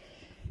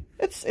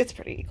 It's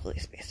pretty equally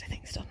spaced, I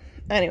think, still.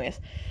 Anyways,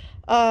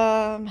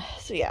 so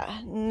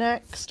yeah,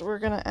 next we're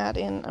gonna add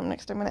in, I'm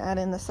gonna add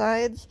in the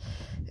sides,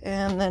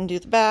 and then do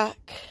the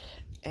back,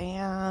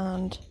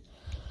 and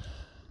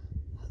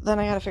then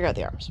I gotta figure out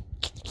the arms.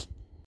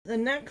 The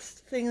next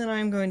thing that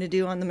I'm going to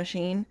do on the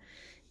machine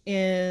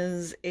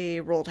is a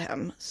rolled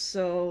hem.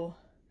 So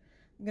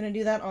I'm going to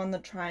do that on the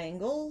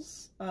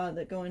triangles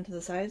that go into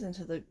the sides,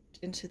 into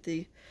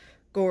the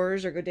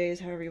gores or godets,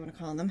 however you want to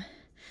call them.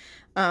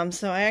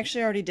 So I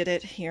actually already did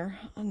it here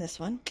on this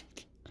one.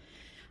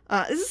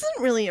 This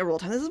isn't really a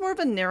rolled hem. This is more of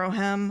a narrow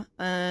hem.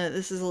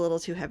 This is a little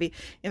too heavy.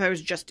 If I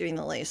was just doing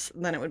the lace,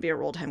 then it would be a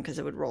rolled hem because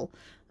it would roll.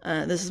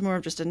 This is more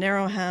of just a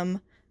narrow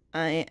hem.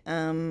 I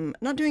am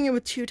not doing it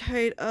with too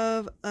tight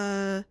of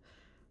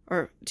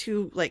or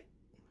too like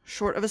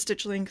short of a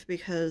stitch length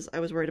because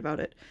I was worried about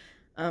it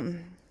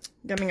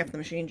gumming up the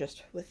machine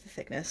just with the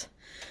thickness.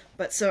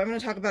 But so I'm going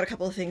to talk about a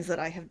couple of things that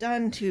I have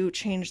done to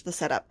change the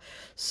setup.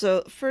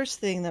 So the first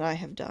thing that I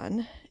have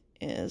done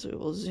is we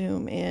will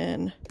zoom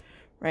in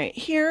right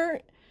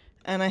here,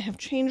 and I have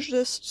changed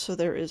this so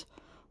there is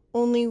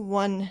only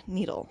one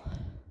needle.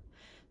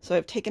 So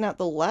I've taken out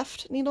the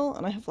left needle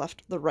and I have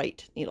left the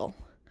right needle.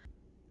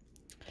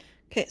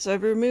 Okay, so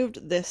I've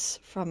removed this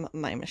from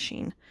my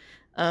machine.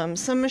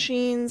 Some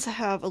machines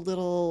have a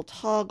little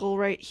toggle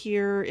right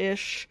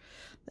here-ish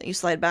that you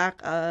slide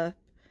back.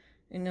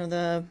 You know,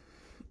 the,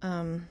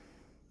 what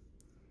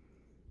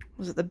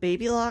was it the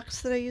baby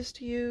locks that I used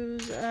to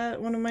use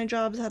at one of my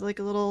jobs, had like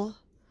a little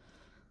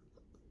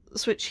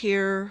switch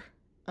here.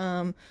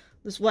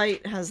 This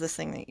white has this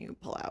thing that you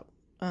pull out.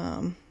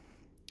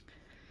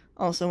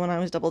 Also, when I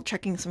was double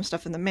checking some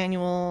stuff in the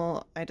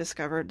manual, I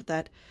discovered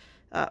that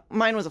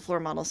mine was a floor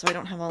model, so I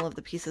don't have all of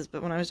the pieces,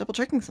 but when I was double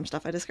checking some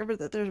stuff, I discovered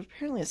that there's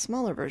apparently a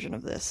smaller version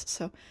of this,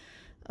 so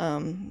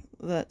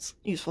that's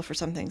useful for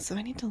some things. So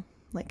I need to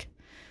like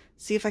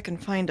see if I can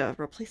find a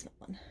replacement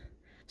one.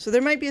 So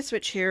there might be a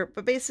switch here,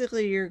 but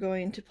basically you're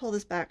going to pull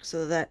this back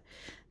so that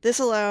this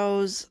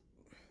allows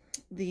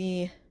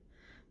the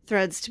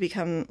threads to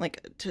become like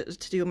to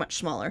do much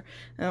smaller.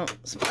 Now,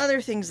 some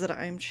other things that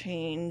I'm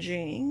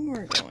changing,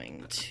 we're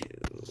going to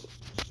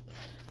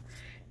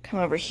come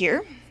over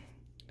here.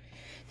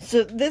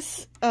 So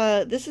this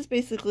is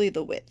basically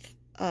the width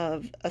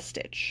of a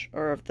stitch,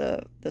 or of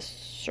the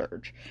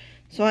serge.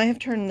 So I have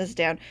turned this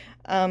down.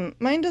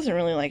 Mine doesn't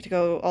really like to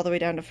go all the way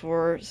down to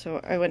 4, so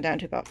I went down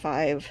to about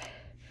 5.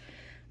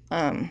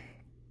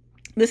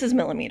 This is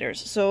millimeters,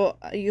 so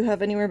you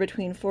have anywhere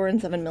between 4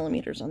 and 7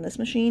 millimeters on this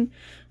machine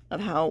of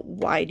how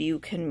wide you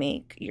can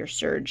make your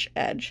serge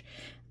edge.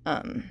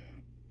 Okay,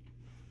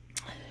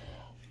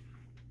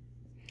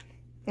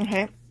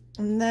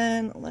 and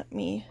then let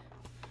me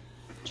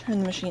turn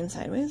the machine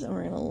sideways, and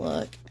we're going to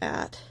look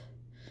at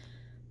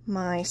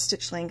my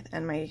stitch length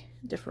and my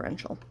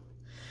differential.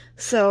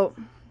 So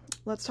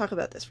let's talk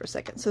about this for a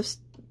second. So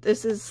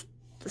this is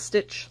the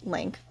stitch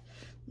length.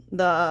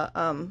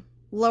 The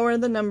lower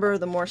the number,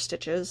 the more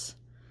stitches.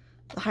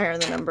 The higher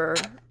the number,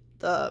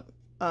 the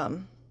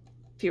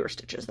fewer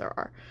stitches there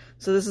are.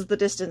 So this is the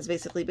distance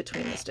basically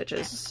between the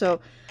stitches.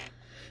 So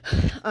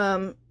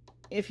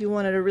if you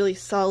wanted a really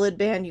solid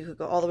band, you could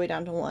go all the way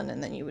down to 1,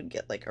 and then you would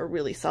get like a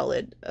really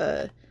solid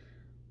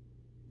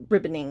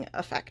ribboning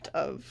effect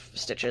of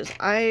stitches.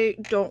 I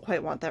don't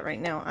quite want that right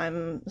now.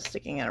 I'm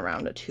sticking at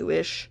around a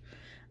 2-ish.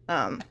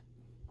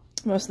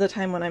 Most of the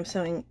time when I'm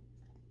sewing,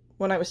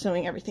 when I was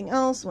sewing everything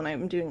else, when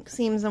I'm doing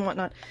seams and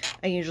whatnot,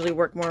 I usually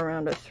work more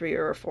around a 3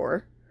 or a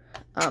 4.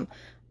 A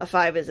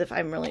 5 is if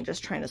I'm really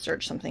just trying to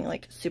serge something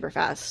like super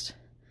fast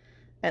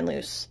and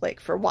loose,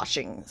 like for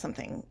washing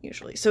something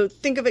usually. So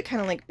think of it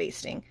kind of like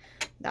basting.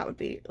 That would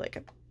be like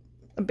a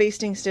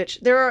basting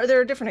stitch. There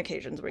are different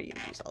occasions where you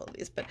use all of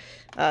these, but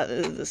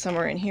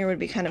somewhere in here would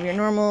be kind of your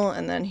normal,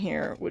 and then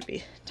here would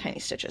be tiny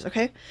stitches.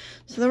 Okay,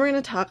 so then we're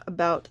going to talk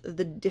about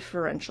the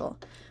differential.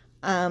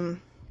 The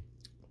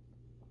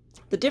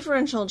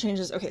differential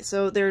changes. Okay,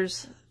 so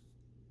there's,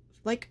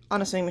 like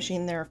on a sewing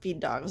machine, there are feed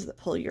dogs that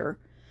pull your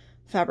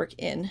fabric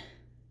in,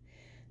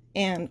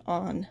 and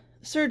on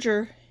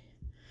Serger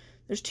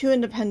there's 2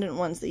 independent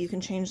ones that you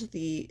can change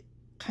the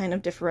kind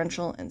of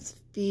differential and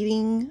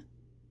feeding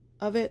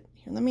of it.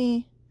 Here, let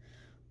me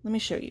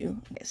show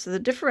you. Okay, so the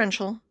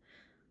differential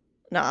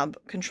knob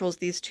controls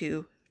these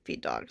 2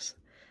 feed dogs,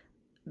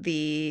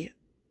 the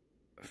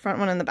front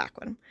one and the back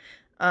one.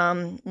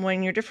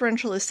 When your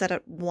differential is set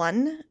at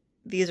 1,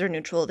 these are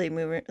neutral.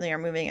 They are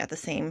moving at the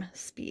same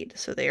speed,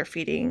 so they are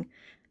feeding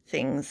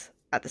things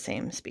at the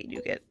same speed.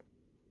 You get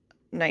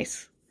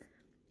nice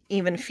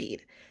even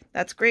feed.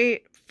 That's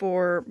great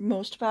for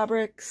most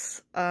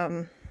fabrics,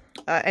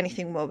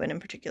 anything woven in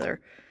particular,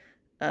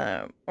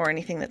 or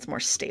anything that's more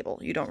stable.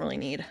 You don't really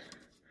need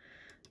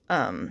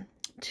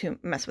to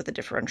mess with the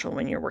differential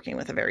when you're working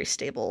with a very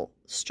stable,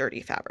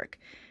 sturdy fabric.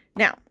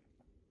 Now,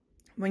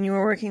 when you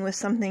are working with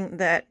something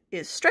that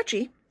is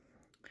stretchy,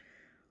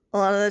 a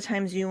lot of the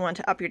times you want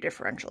to up your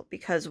differential,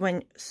 because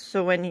when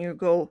you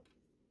go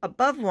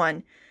above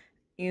 1,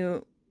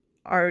 you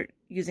are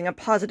using a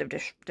positive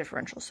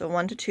differential. So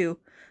 1 to 2,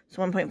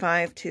 so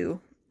 1.5,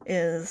 2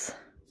 is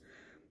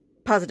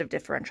positive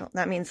differential.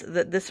 That means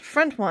that this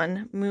front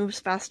one moves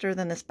faster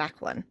than this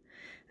back one,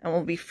 and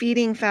will be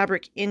feeding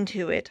fabric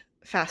into it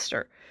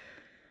faster.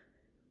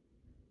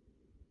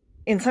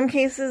 In some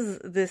cases,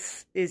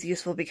 this is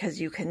useful because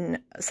you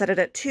can set it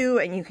at 2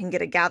 and you can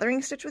get a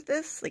gathering stitch with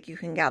this. Like you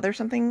can gather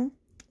something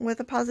with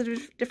a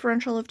positive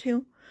differential of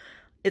 2.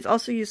 It's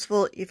also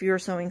useful if you're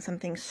sewing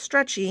something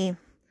stretchy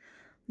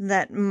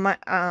that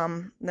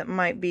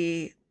might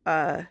be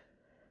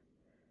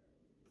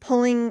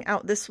pulling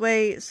out this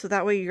way, so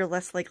that way you're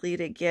less likely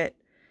to get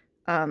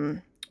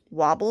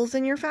wobbles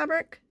in your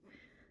fabric.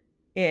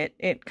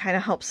 It kind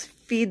of helps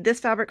feed this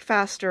fabric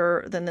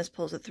faster than this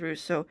pulls it through,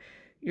 so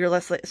you're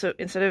less so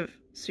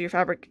your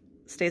fabric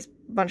stays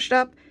bunched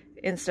up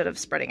instead of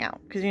spreading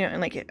out. Because, you know,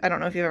 and like, I don't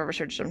know if you've ever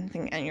serged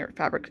something and your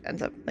fabric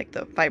ends up like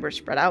the fibers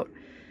spread out.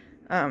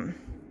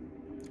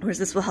 Whereas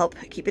this will help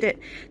keep it in.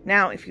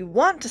 Now, if you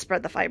want to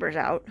spread the fibers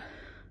out,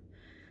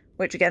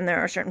 which again, there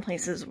are certain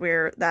places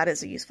where that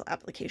is a useful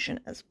application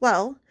as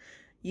well,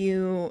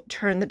 you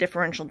turn the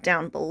differential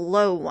down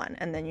below 1,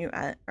 and then you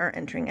are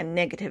entering a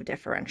negative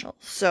differential.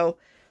 So,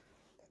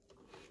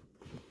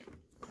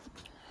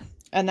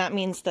 and that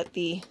means that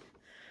the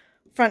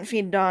front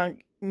feed dog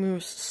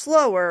moves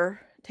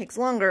slower, takes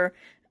longer,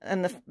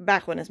 and the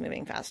back one is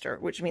moving faster,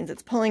 which means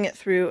it's pulling it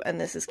through, and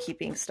this is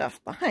keeping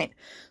stuff behind.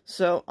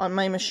 So on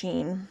my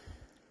machine,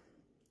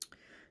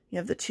 You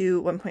have the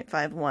 2,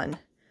 1.5, 1,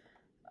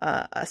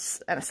 and a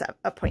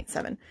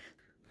 0.7.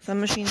 Some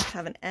machines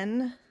have an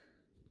N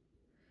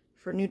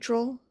for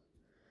neutral.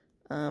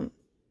 Mine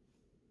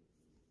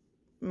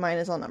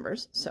is all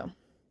numbers, so.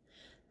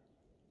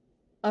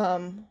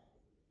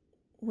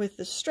 With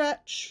the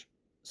stretch,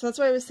 so that's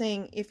why I was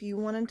saying if you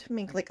wanted to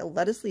make like a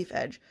lettuce leaf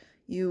edge,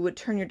 you would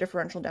turn your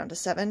differential down to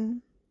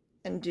 7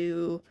 and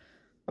do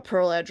a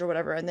purl edge or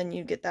whatever, and then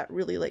you get that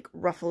really like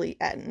ruffly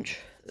edge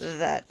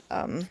that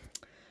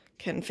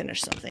can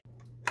finish something.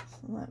 So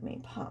let me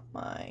pop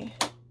my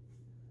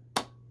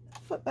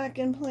foot back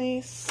in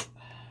place.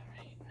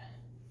 Right.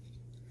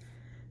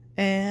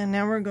 And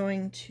now we're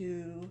going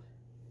to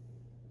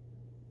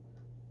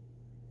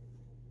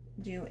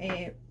do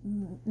a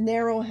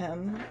narrow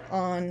hem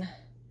on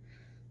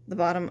the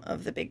bottom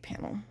of the big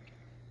panel.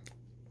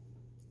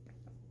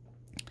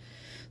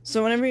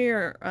 So whenever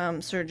you're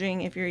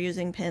serging, if you're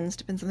using pins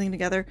to pin something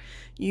together,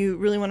 you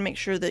really want to make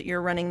sure that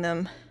you're running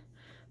them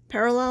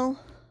parallel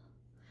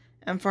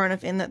and far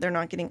enough in that they're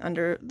not getting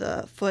under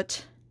the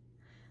foot.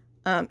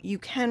 You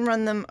can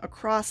run them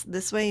across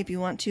this way if you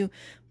want to,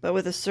 but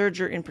with a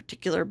serger in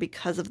particular,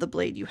 because of the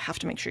blade, you have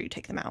to make sure you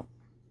take them out.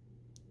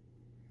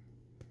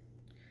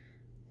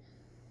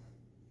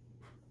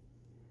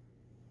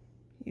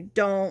 You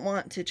don't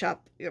want to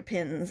chop your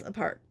pins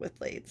apart with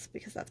blades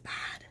because that's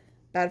bad.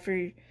 Bad for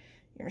your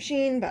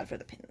machine, bad for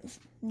the pins.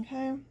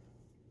 Okay.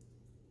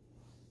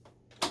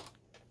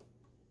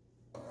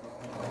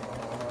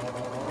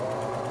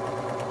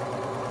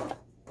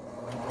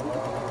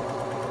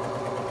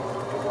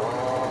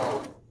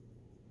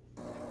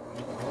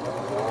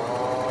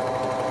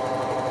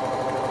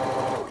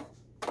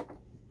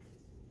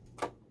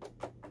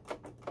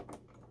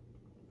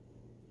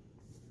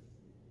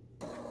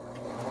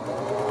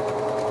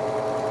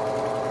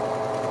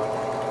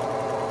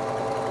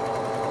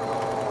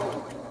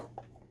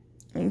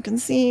 You can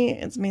see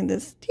it's made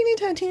this teeny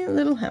tiny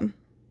little hem.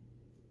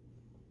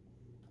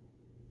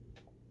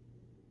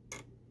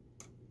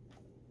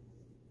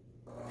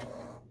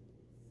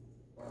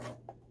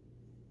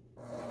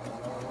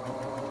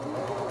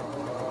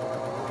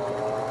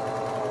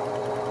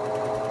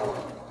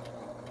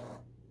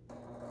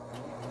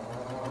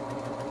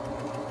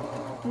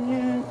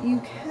 And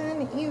you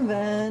can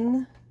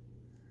even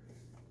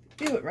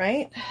do it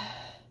right.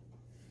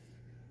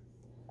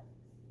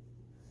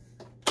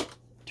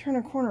 Turn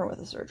a corner with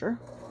a serger.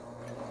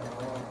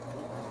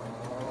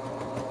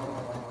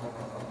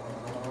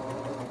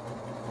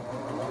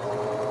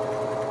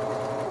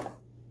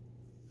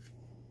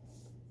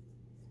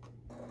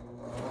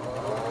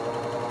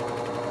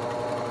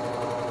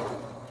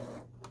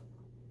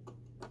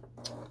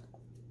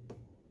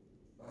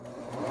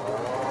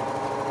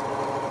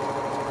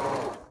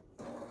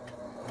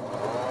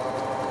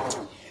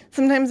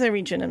 Sometimes I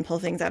reach in and pull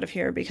things out of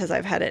here because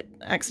I've had it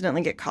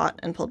accidentally get caught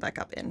and pulled back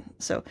up in.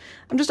 So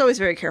I'm just always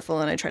very careful,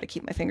 and I try to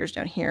keep my fingers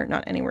down here,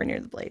 not anywhere near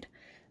the blade.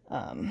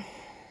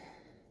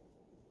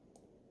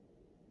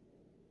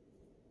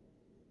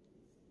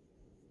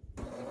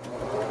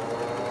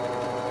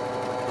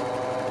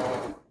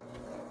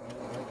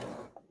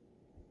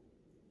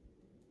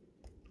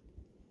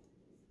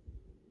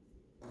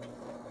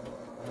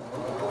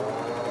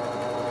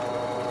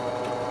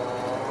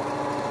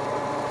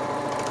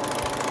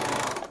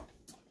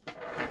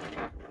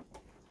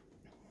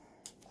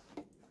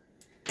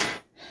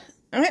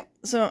 Okay,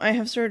 so I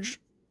have serged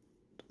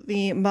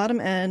the bottom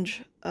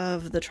edge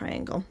of the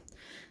triangle.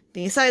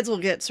 The sides will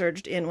get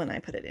serged in when I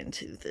put it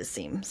into the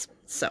seams.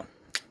 So,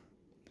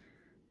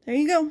 there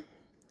you go.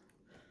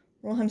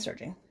 Roll hem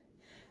serging.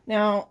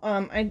 Now,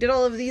 I did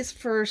all of these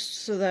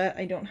first so that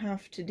I don't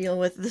have to deal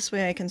with, this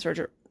way I can serge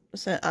it,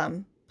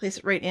 place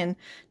it right in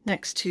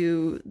next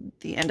to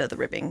the end of the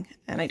ribbing,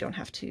 and I don't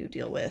have to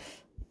deal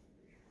with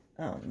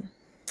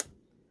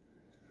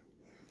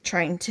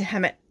trying to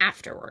hem it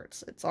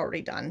afterwards. It's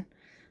already done.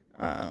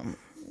 And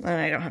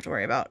I don't have to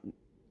worry about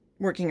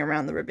working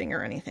around the ribbing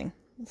or anything.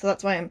 So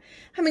that's why I'm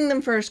hemming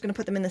them first, going to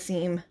put them in the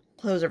seam,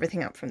 close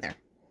everything up from there.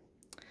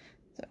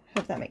 So I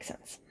hope that makes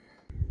sense.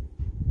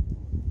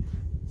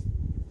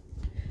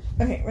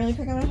 Okay, really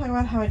quick, I'm going to talk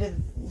about how I'm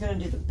going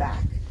to do the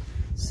back.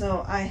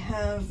 So I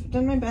have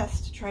done my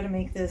best to try to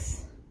make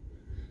this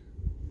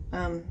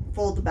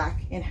fold the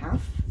back in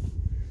half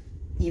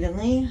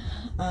evenly.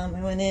 I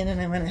went in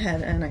and I went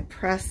ahead and I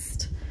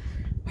pressed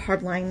a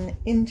hard line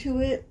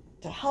into it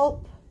to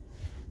help.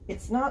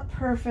 It's not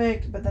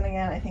perfect, but then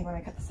again, I think when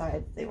I cut the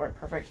sides, they weren't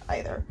perfect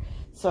either.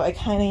 So I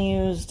kind of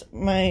used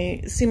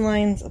my seam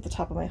lines at the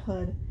top of my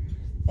hood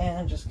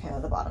and just kind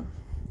of the bottom.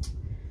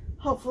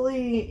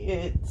 Hopefully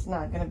it's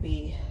not going to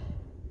be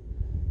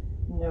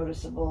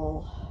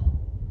noticeable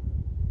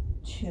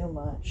too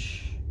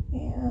much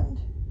and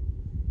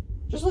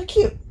just look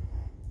cute.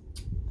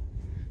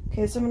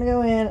 Okay, so I'm going to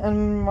go in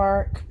and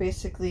mark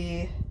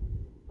basically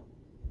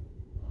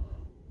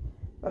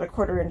about a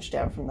 1/4 inch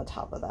down from the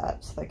top of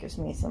that, so that gives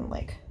me some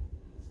like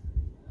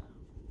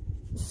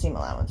seam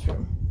allowance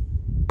room.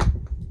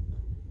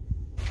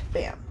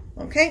 Bam.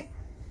 Okay.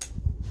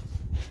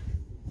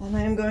 And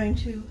I am going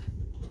to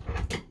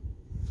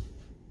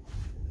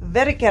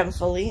very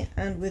carefully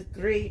and with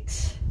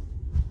great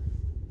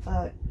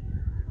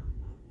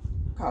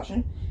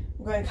caution,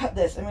 I'm going to cut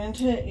this. I'm going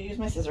to use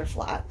my scissor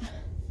flat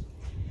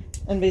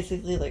and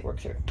basically like work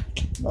through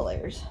the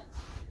layers.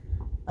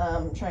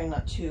 Trying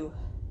not to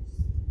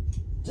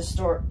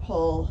distort,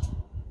 pull,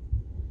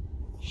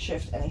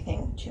 shift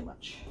anything too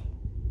much.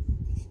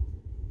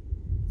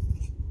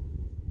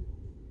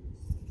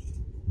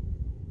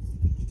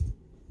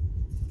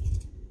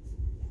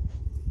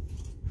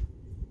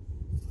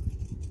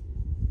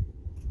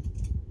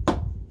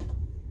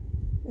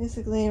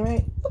 Basically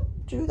right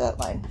to that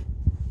line.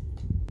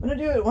 I'm going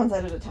to do it one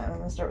side at a time. I'm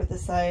going to start with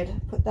this side,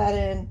 put that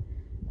in,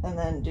 and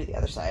then do the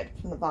other side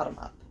from the bottom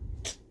up.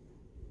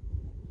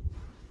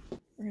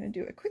 We're going to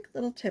do a quick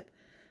little tip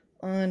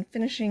on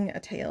finishing a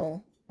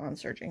tail on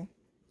serging.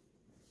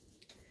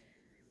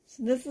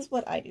 So this is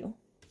what I do.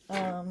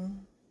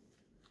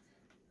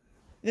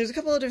 There's a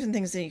couple of different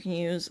things that you can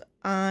use.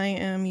 I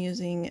am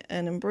using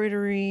an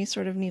embroidery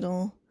sort of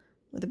needle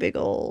with a big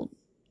old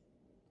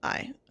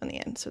eye on the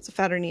end. So it's a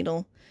fatter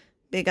needle,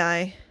 big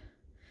eye.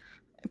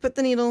 I put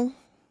the needle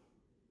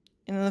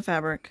into the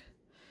fabric,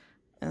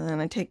 and then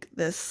I take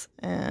this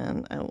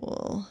and I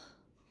will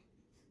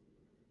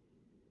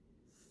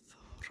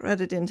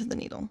thread it into the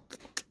needle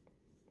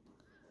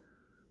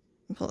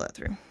and pull that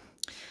through.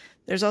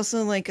 There's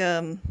also like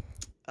a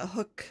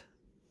hook,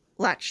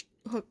 latch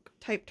hook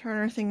type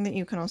turner thing that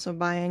you can also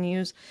buy and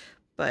use,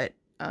 but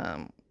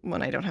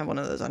when I don't have one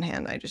of those on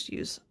hand, I just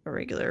use a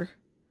regular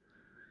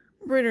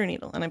embroidery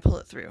needle and I pull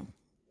it through,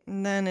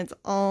 and then it's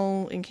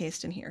all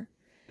encased in here.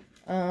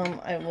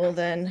 I will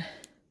then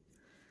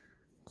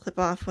clip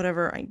off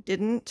whatever I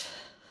didn't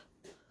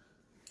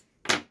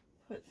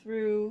put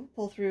through,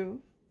 pull through,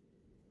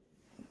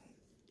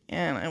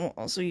 and I will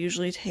also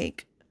usually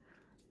take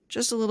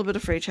just a little bit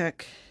of fray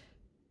check,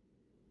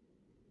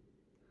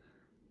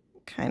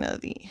 kind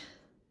of the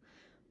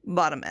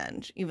bottom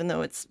end, even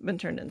though it's been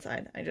turned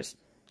inside. I just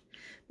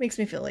makes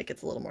me feel like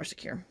it's a little more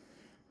secure.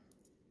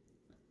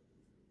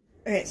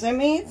 Okay, so I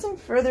made some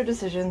further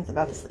decisions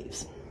about the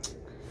sleeves,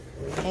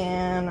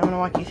 and I'm going to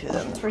walk you through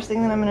them. The first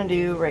thing that I'm going to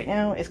do right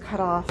now is cut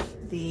off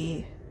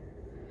the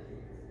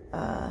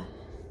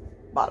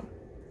bottom.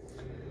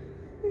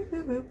 Boop,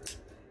 boop, boop.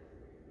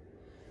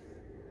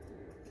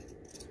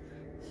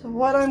 So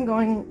what I'm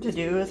going to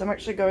do is I'm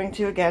actually going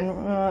to,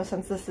 again,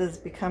 since this has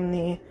become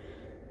the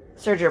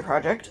Serger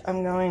project,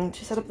 I'm going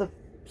to set up the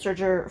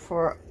serger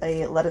for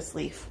a lettuce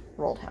leaf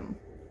rolled hem,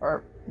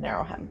 or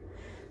narrow hem,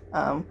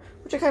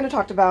 which I kind of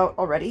talked about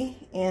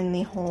already in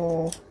the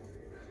whole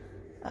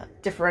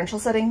differential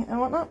setting and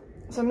whatnot.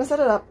 So I'm going to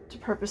set it up to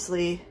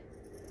purposely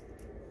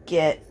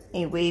get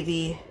a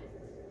wavy,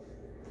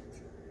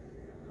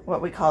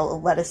 what we call a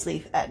lettuce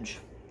leaf edge.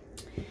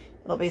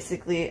 It'll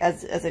basically,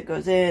 as it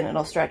goes in,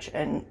 it'll stretch,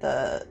 and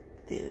the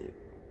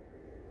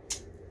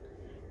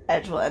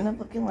edge will end up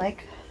looking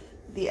like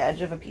the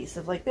edge of a piece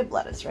of like bib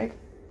lettuce, right?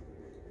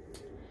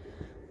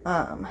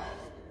 I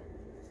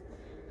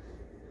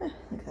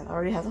think that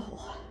already has a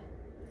hole.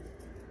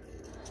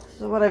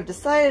 So what I've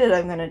decided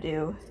I'm going to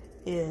do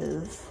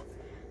is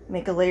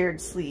make a layered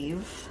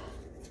sleeve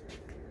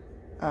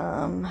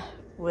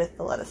with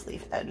the lettuce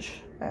leaf edge.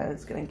 And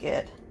it's going to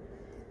get,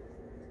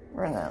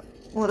 we're going to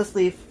lettuce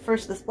leaf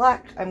first this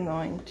black. I'm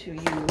going to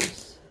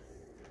use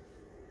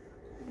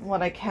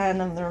what I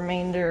can of the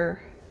remainder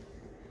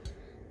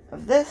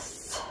of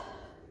this.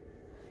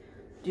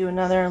 Do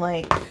another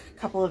like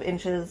couple of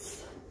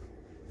inches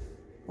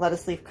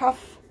lettuce leaf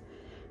cuff,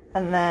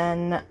 and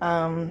then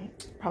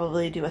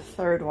probably do a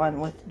third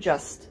one with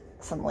just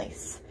some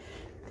lace.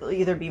 It'll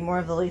either be more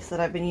of the lace that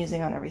I've been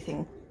using on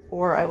everything,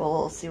 or I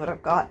will see what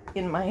I've got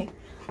in my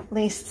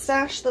lace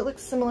stash that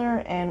looks similar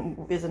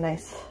and is a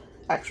nice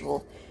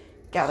actual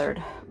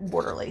gathered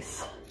border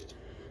lace.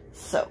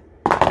 So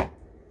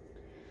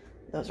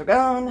those are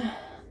gone.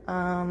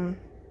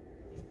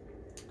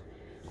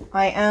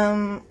 I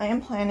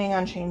am planning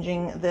on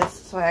changing this,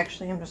 so I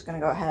actually am just going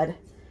to go ahead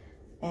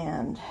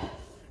and,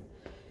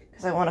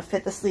 because I want to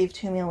fit the sleeve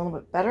to me a little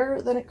bit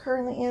better than it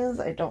currently is.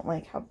 I don't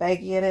like how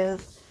baggy it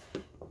is.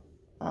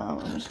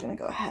 I'm just going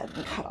to go ahead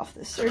and cut off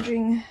this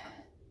serging.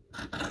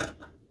 You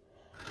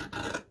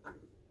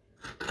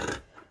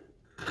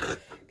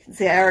can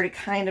see I already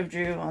kind of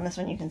drew, on this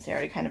one you can see I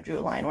already kind of drew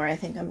a line where I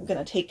think I'm going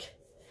to take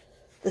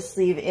the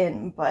sleeve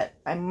in, but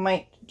I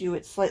might do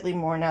it slightly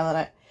more now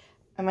that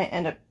I might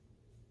end up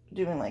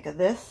doing like a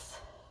this,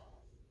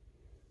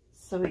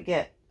 so we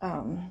get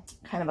kind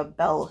of a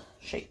bell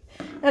shape.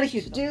 Not a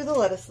huge do the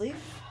lettuce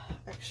leaf.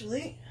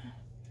 Actually,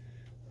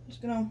 I'm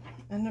just gonna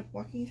end up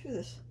walking you through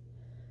this.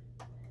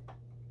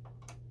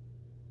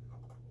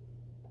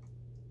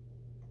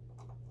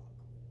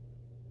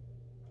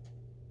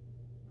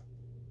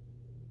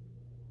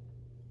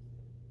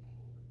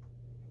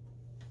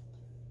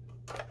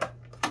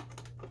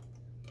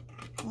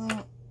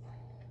 Well,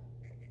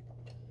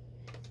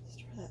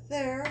 store that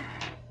there.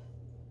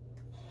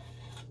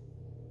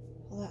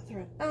 Pull that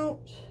thread out.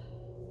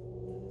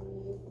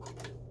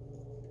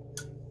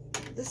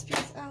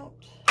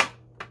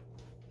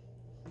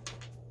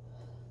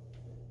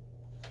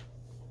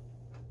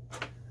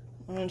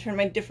 I'm going to turn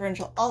my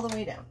differential all the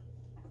way down.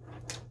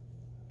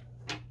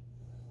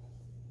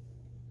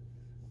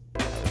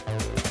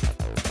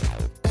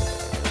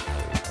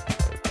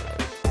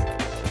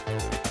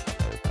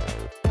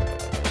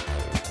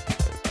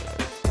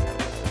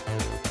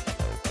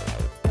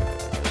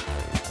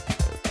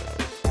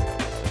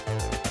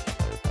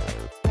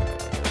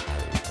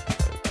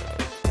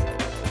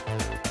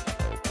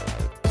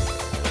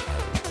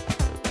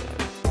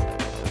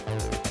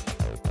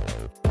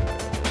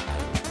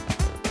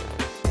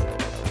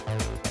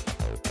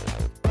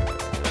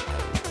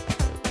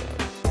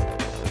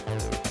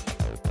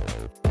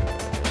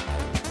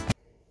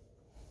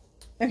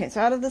 Okay,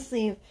 so out of the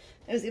sleeve,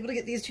 I was able to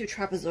get these two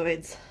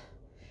trapezoids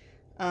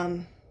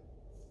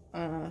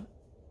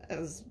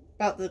as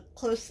about the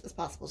close as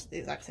possible to the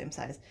exact same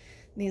size.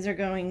 These are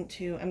going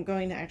to, I'm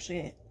going to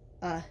actually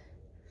let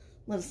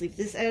us leave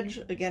this edge,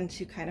 again,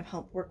 to kind of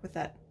help work with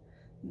that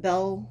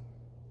bell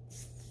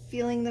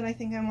feeling that I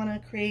think I want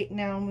to create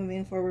now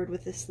moving forward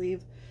with this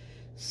sleeve.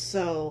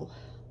 So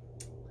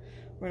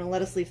we're going to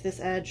let us leave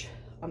this edge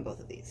on both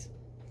of these.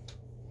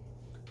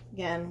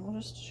 Again, we'll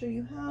just show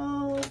you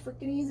how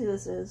freaking easy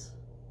this is.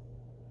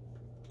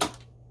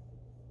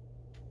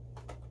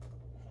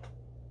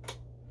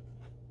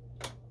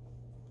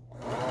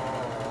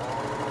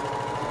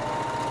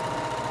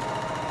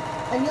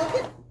 And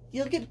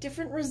you'll get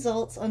different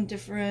results on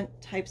different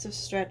types of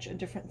stretch and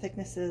different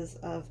thicknesses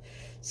of,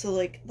 so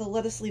like the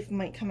lettuce leaf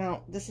might come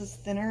out, this is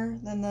thinner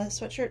than the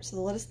sweatshirt, so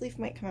the lettuce leaf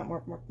might come out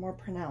more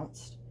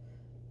pronounced.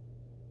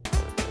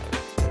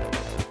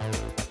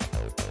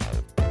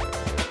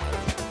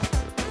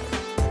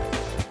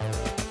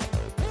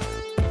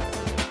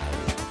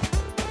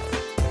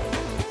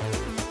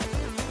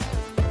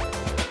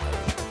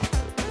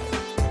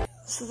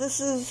 So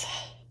this is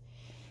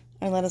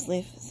our lettuce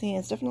leaf. See,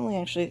 it's definitely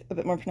actually a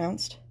bit more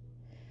pronounced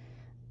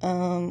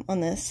on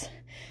this.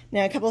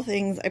 Now, a couple of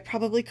things. I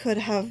probably could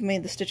have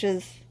made the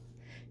stitches,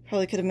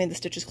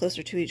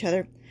 closer to each other.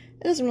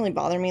 It doesn't really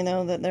bother me,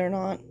 though, that they're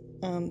not.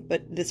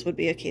 But this would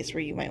be a case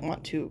where you might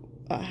want to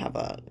have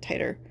a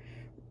tighter,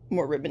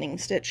 more ribboning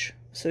stitch.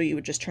 So you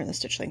would just turn the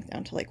stitch length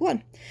down to like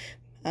 1.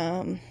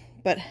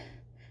 But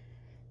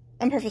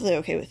I'm perfectly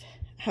okay with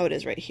how it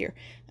is right here.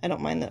 I don't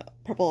mind the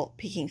purple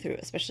peeking through,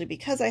 especially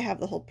because I have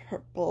the whole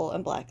purple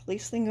and black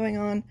lace thing going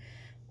on.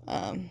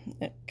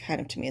 It kind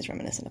of to me is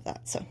reminiscent of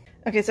that. So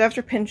okay, so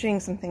after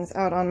pinching some things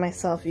out on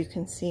myself, you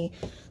can see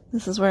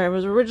this is where I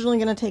was originally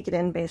going to take it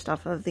in based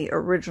off of the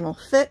original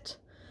fit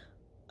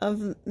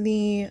of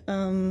the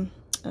and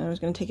I was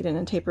going to take it in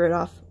and taper it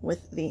off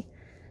with the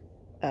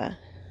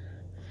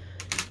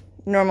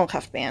normal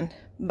cuff band.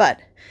 But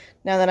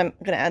now that I'm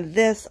going to add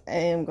this, I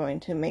am going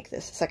to make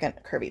this second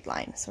curvied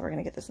line. So we're going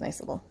to get this nice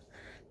little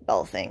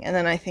bell thing. And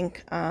then I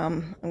think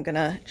I'm going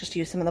to just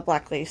use some of the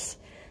black lace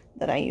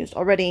that I used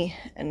already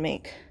and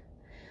make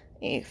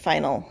a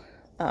final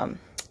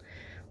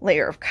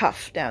layer of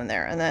cuff down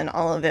there. And then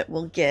all of it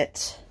will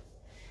get,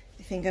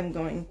 I think I'm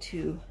going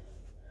to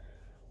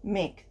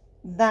make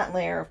that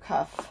layer of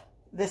cuff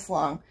this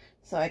long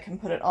so I can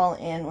put it all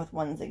in with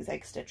one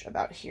zigzag stitch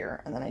about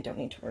here. And then I don't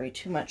need to worry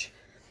too much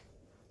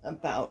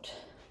about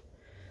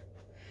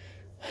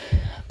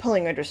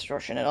pulling or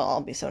distortion. It'll all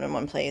be sewn in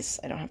one place.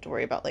 I don't have to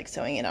worry about like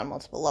sewing it on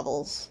multiple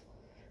levels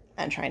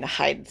and trying to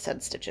hide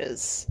said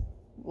stitches.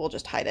 We'll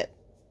just hide it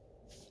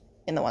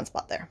in the one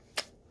spot there.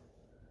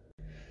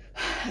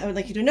 I would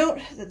like you to note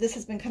that this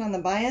has been cut on the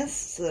bias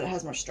so that it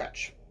has more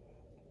stretch.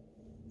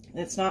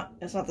 It's not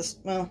this,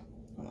 well,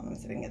 hold on, let me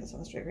see if I can get this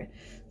on the straight grain.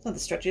 It's not the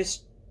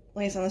stretchiest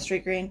lace on the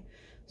straight grain.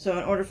 So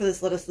in order for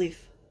this lettuce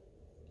leaf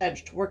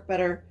edge to work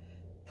better,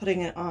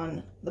 putting it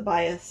on the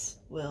bias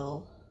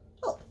will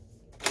help.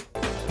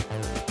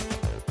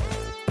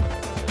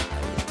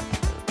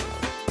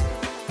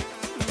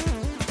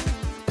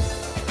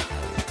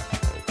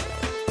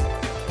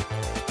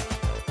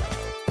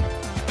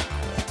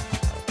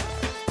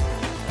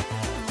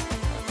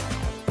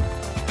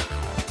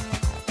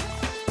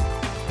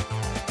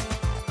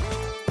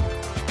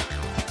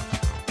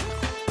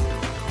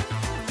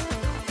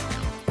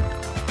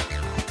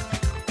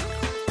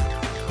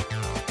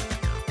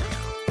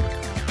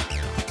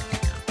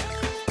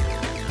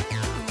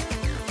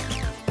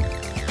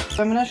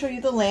 So I'm going to show you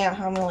the layout,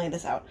 how I'm going to lay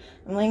this out.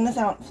 I'm laying this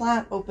out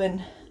flat,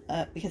 open,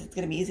 because it's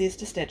going to be easiest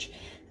to stitch.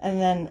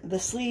 And then the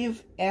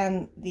sleeve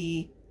and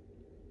the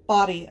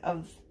body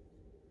of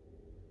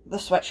the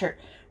sweatshirt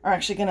are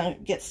actually going to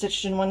get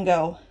stitched in one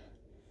go,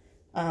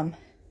 from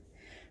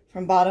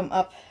bottom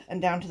up and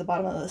down to the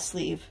bottom of the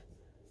sleeve,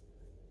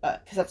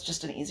 because that's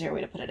just an easier way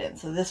to put it in.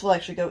 So this will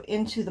actually go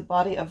into the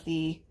body of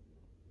the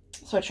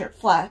sweatshirt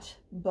flat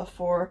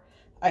before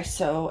I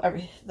sew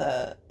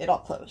it all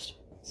closed.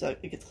 So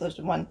it gets closed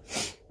in one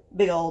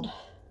big old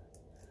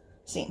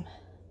seam.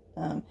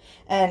 And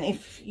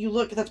if you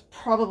look, that's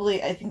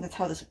probably, I think that's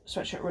how this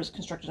sweatshirt was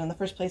constructed in the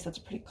first place. That's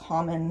a pretty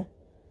common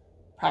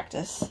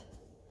practice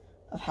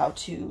of how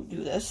to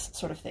do this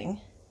sort of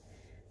thing.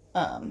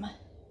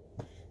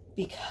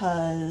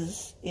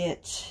 Because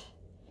it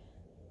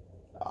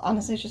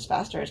honestly, it's just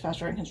faster. It's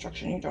faster in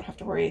construction. You don't have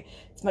to worry.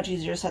 It's much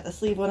easier to set the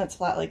sleeve when it's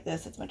flat like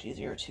this. It's much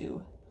easier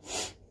to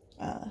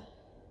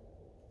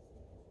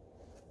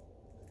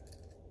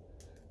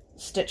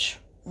stitch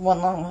one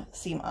long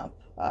seam up.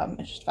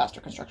 It's just a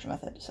faster construction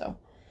method, so.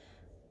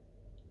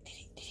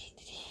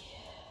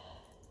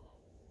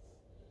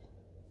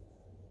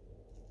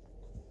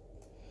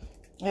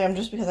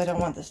 Just because I don't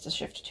want this to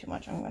shift too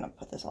much, I'm going to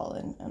put this all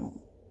in and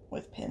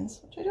with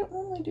pins, which I don't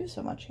normally do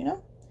so much, you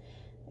know?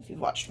 If you've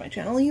watched my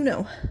channel, you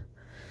know.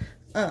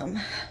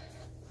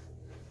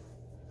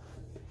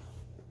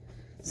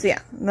 So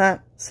yeah,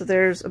 so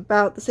there's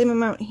about the same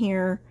amount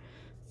here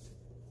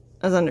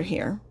as under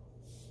here.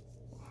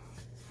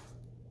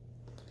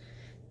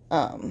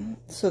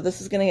 So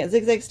this is going to get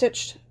zigzag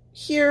stitched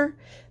here,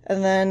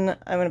 and then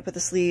I'm going to put the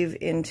sleeve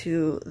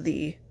into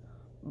the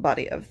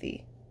body of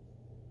the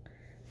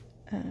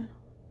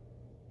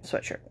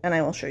sweatshirt, and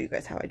I will show you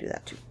guys how I do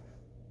that too.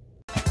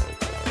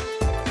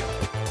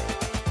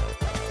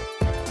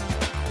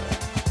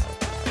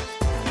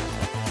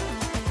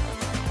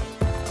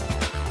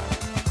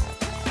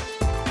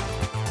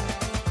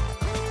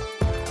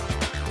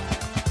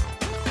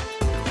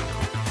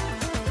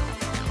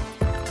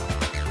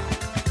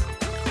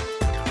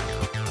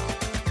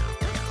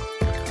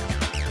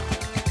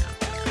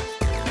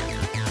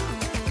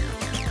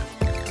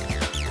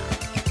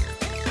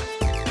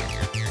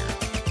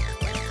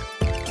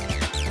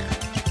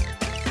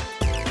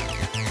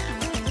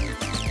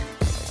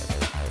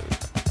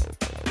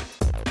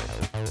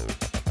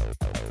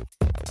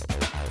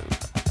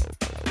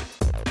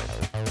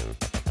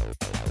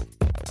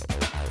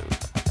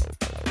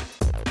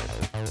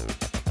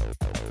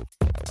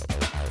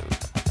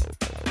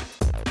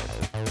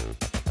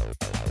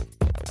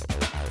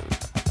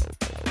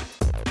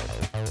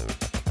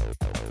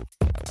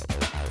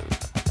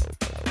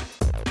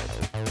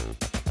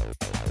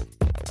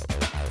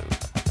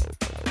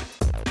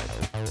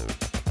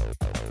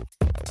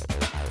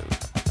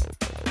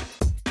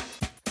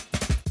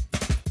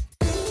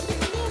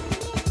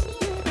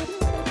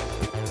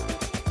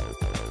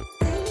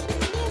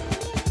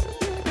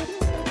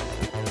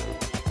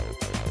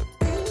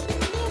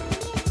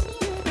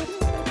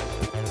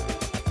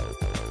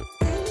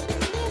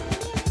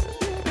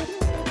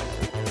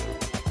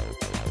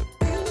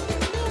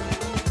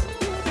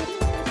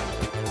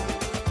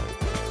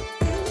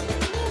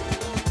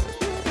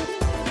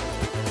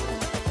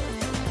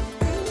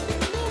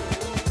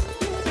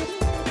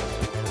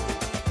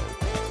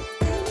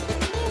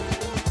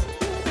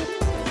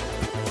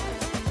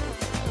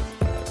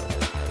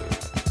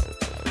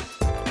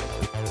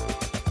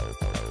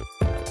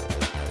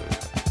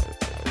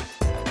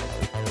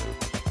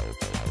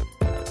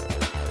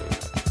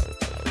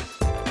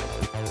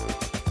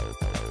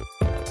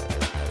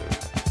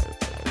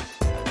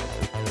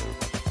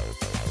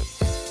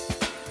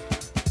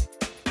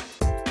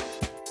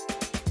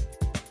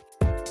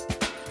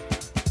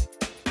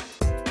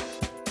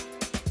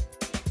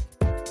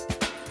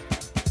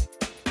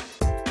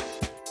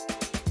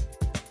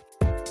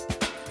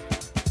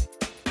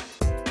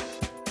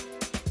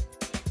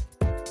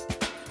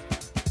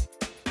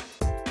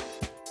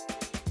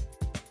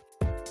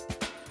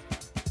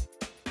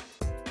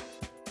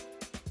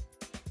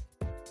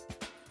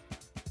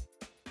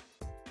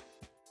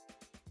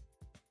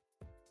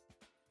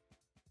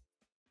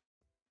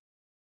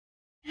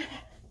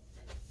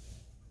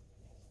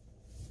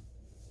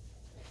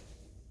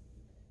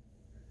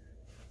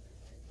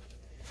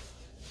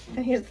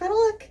 And here's the final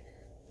look.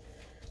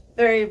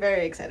 Very,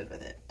 very excited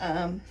with it.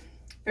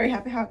 Very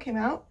happy how it came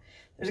out.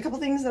 There's a couple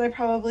things that I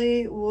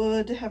probably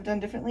would have done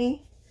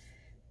differently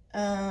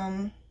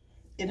in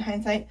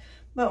hindsight,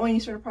 but when you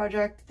start a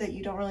project that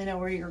you don't really know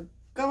where you're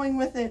going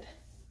with it,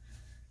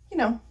 you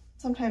know,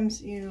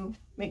 sometimes you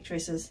make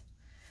choices.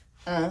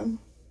 I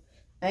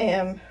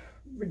am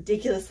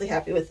ridiculously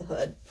happy with the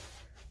hood.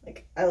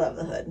 Like, I love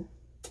the hood.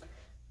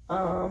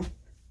 I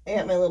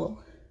got my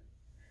little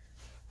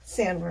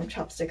sandworm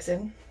chopsticks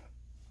in.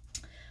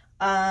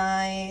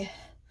 I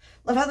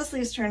love how the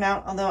sleeves turned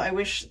out, although I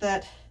wish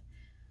that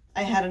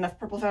I had enough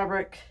purple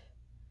fabric,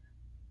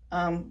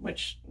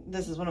 which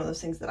this is one of those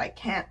things that I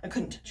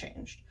couldn't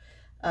change.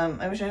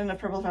 I wish I had enough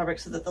purple fabric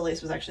so that the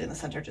lace was actually in the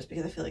center, just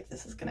because I feel like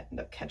this is going to end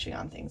up catching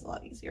on things a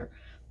lot easier.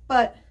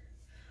 But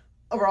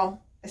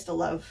overall, I still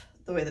love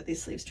the way that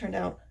these sleeves turned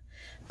out.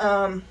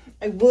 I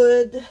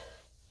would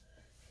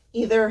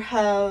either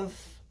have,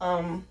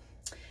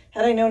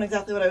 had I known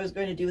exactly what I was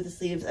going to do with the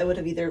sleeves, I would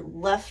have either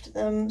left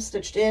them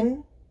stitched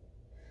in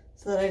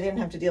so that I didn't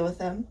have to deal with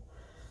them,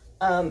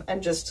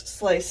 and just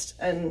sliced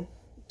and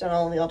done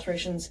all the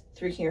alterations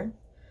through here.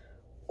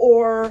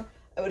 Or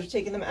I would have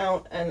taken them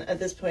out, and at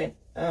this point,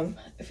 I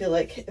feel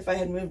like if I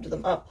had moved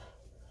them up,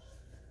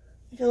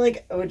 I feel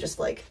like I would just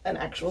like an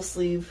actual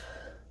sleeve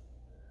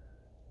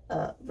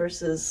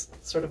versus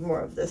sort of more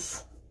of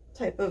this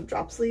type of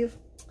drop sleeve.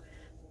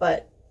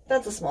 But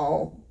that's a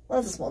small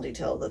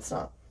detail. That's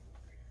not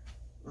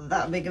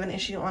that big of an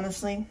issue,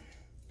 honestly.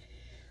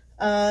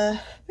 But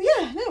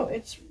yeah, no,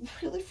 it's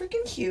really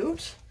freaking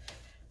cute.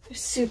 I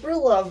super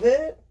love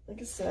it.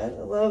 Like I said,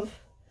 I love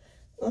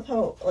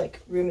how like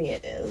roomy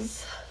it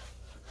is.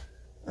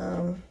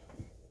 The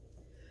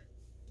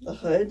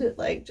hood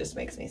like just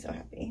makes me so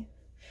happy.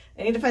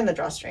 I need to find the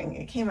drawstring.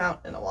 It came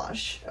out in a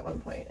wash at one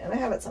point and I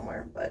have it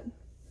somewhere, but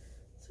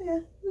so yeah,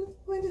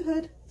 find the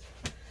hood.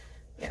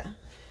 Yeah.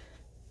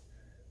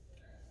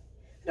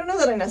 I don't know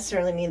that I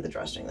necessarily need the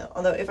drawstring though,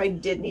 although if I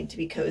did need to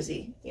be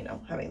cozy, you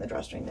know, having the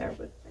drawstring there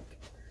would like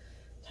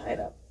tie it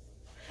up.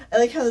 I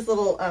like how this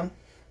little, I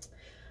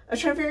was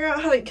trying to figure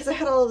out how to, because I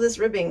had all of this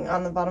ribbing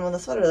on the bottom of the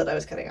sweater that I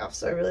was cutting off,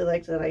 so I really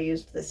liked that I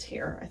used this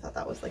here. I thought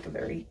that was like a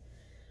very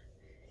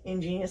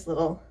ingenious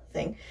little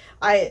thing.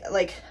 I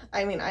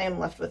mean, I am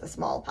left with a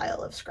small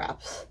pile of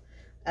scraps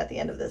at the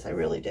end of this. I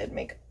really did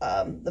make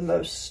the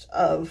most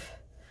of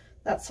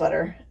that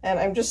sweater, and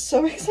I'm just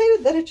so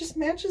excited that it just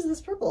matches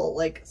this purple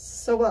like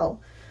so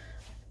well.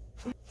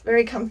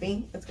 Very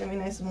comfy. It's gonna be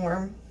nice and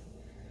warm.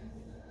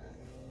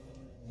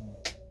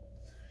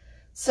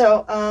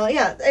 So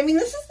yeah, I mean,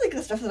 this is like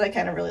the stuff that I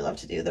kind of really love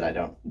to do that I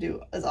don't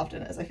do as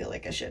often as I feel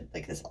like I should,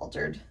 like this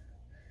altered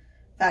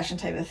fashion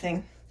type of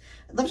thing.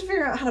 I'd love to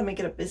figure out how to make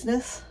it a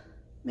business,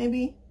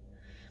 maybe,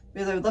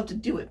 because I would love to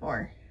do it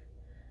more,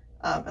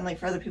 and like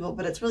for other people,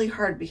 but it's really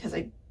hard because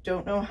I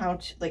don't know how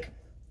to, like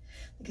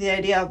the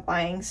idea of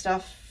buying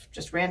stuff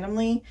just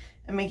randomly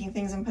and making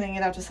things and putting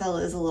it out to sell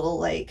is a little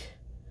like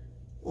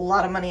a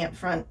lot of money up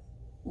front.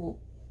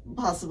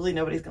 Possibly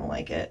nobody's gonna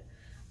like it.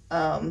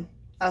 I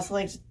also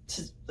like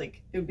to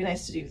like, it would be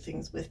nice to do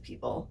things with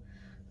people.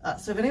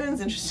 So if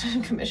anyone's interested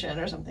in commission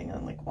or something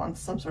and like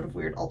wants some sort of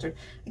weird altered,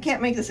 I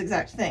can't make this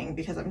exact thing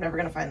because I'm never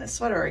gonna find this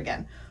sweater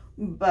again.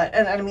 But,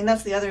 and I mean,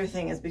 that's the other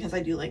thing, is because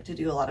I do like to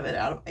do a lot of it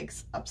out of like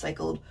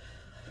upcycled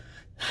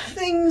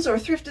things or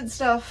thrifted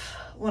stuff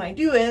when I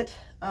do it.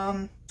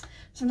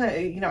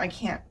 Sometimes, you know, I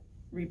can't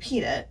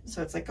repeat it.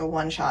 So it's like a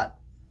one-shot,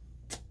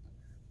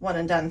 one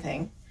and done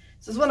thing.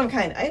 So it's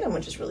one-of-a-kind item,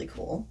 which is really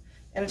cool.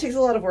 And it takes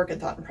a lot of work and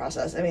thought and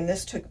process. I mean,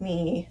 this took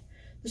me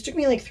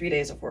like 3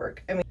 days of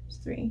work. I mean, it's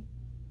 3.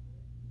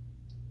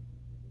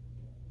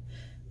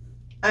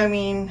 I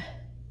mean,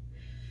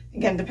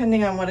 again,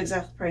 depending on what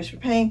exact price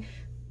you're paying,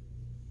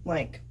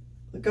 like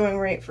the going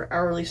rate for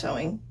hourly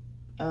sewing,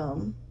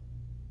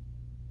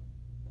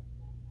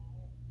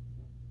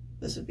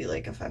 this would be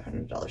like a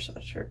 $500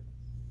 sweatshirt.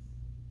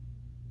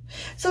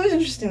 It's always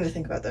interesting to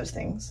think about those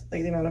things,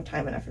 like the amount of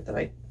time and effort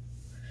that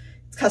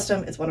it's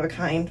custom, it's one of a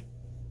kind.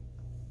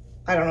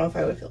 I don't know if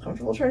I would feel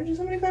comfortable charging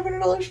somebody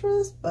 $500 for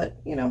this, but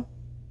you know,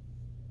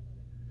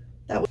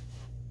 that would.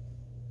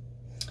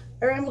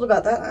 I rambled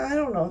about that. I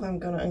don't know if I'm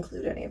going to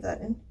include any of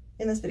that in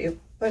this video,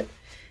 but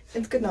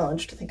it's good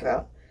knowledge to think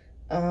about.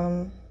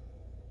 I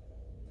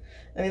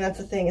mean, that's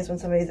the thing, is when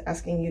somebody's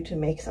asking you to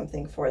make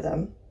something for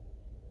them,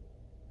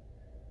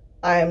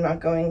 I am not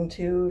going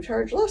to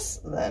charge less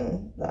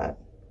than that.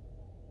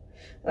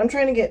 And I'm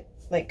trying to get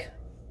like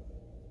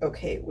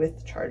okay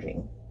with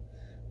charging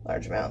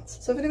large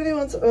amounts. So if anybody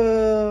wants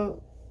to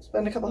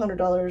spend a couple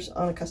 $100s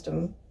on a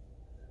custom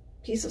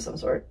piece of some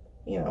sort,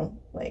 you know,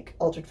 like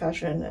altered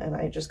fashion, and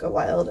I just go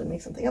wild and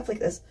make something up like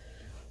this,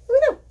 let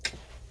me know.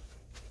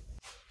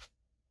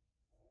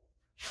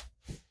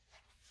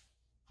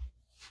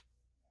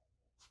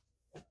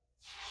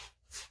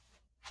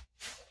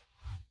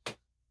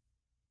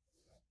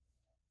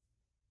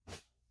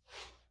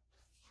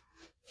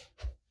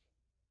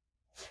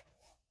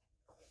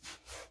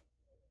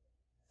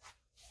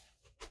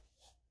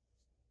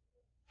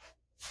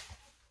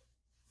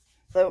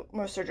 So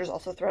most sergers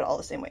also thread all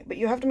the same way, but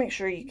you have to make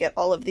sure you get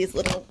all of these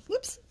little,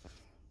 whoops,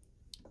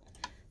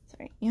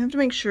 sorry, you have to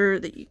make sure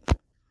that you,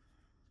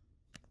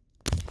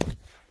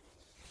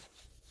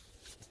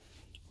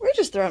 we're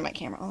just throwing my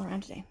camera all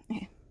around today.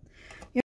 Okay.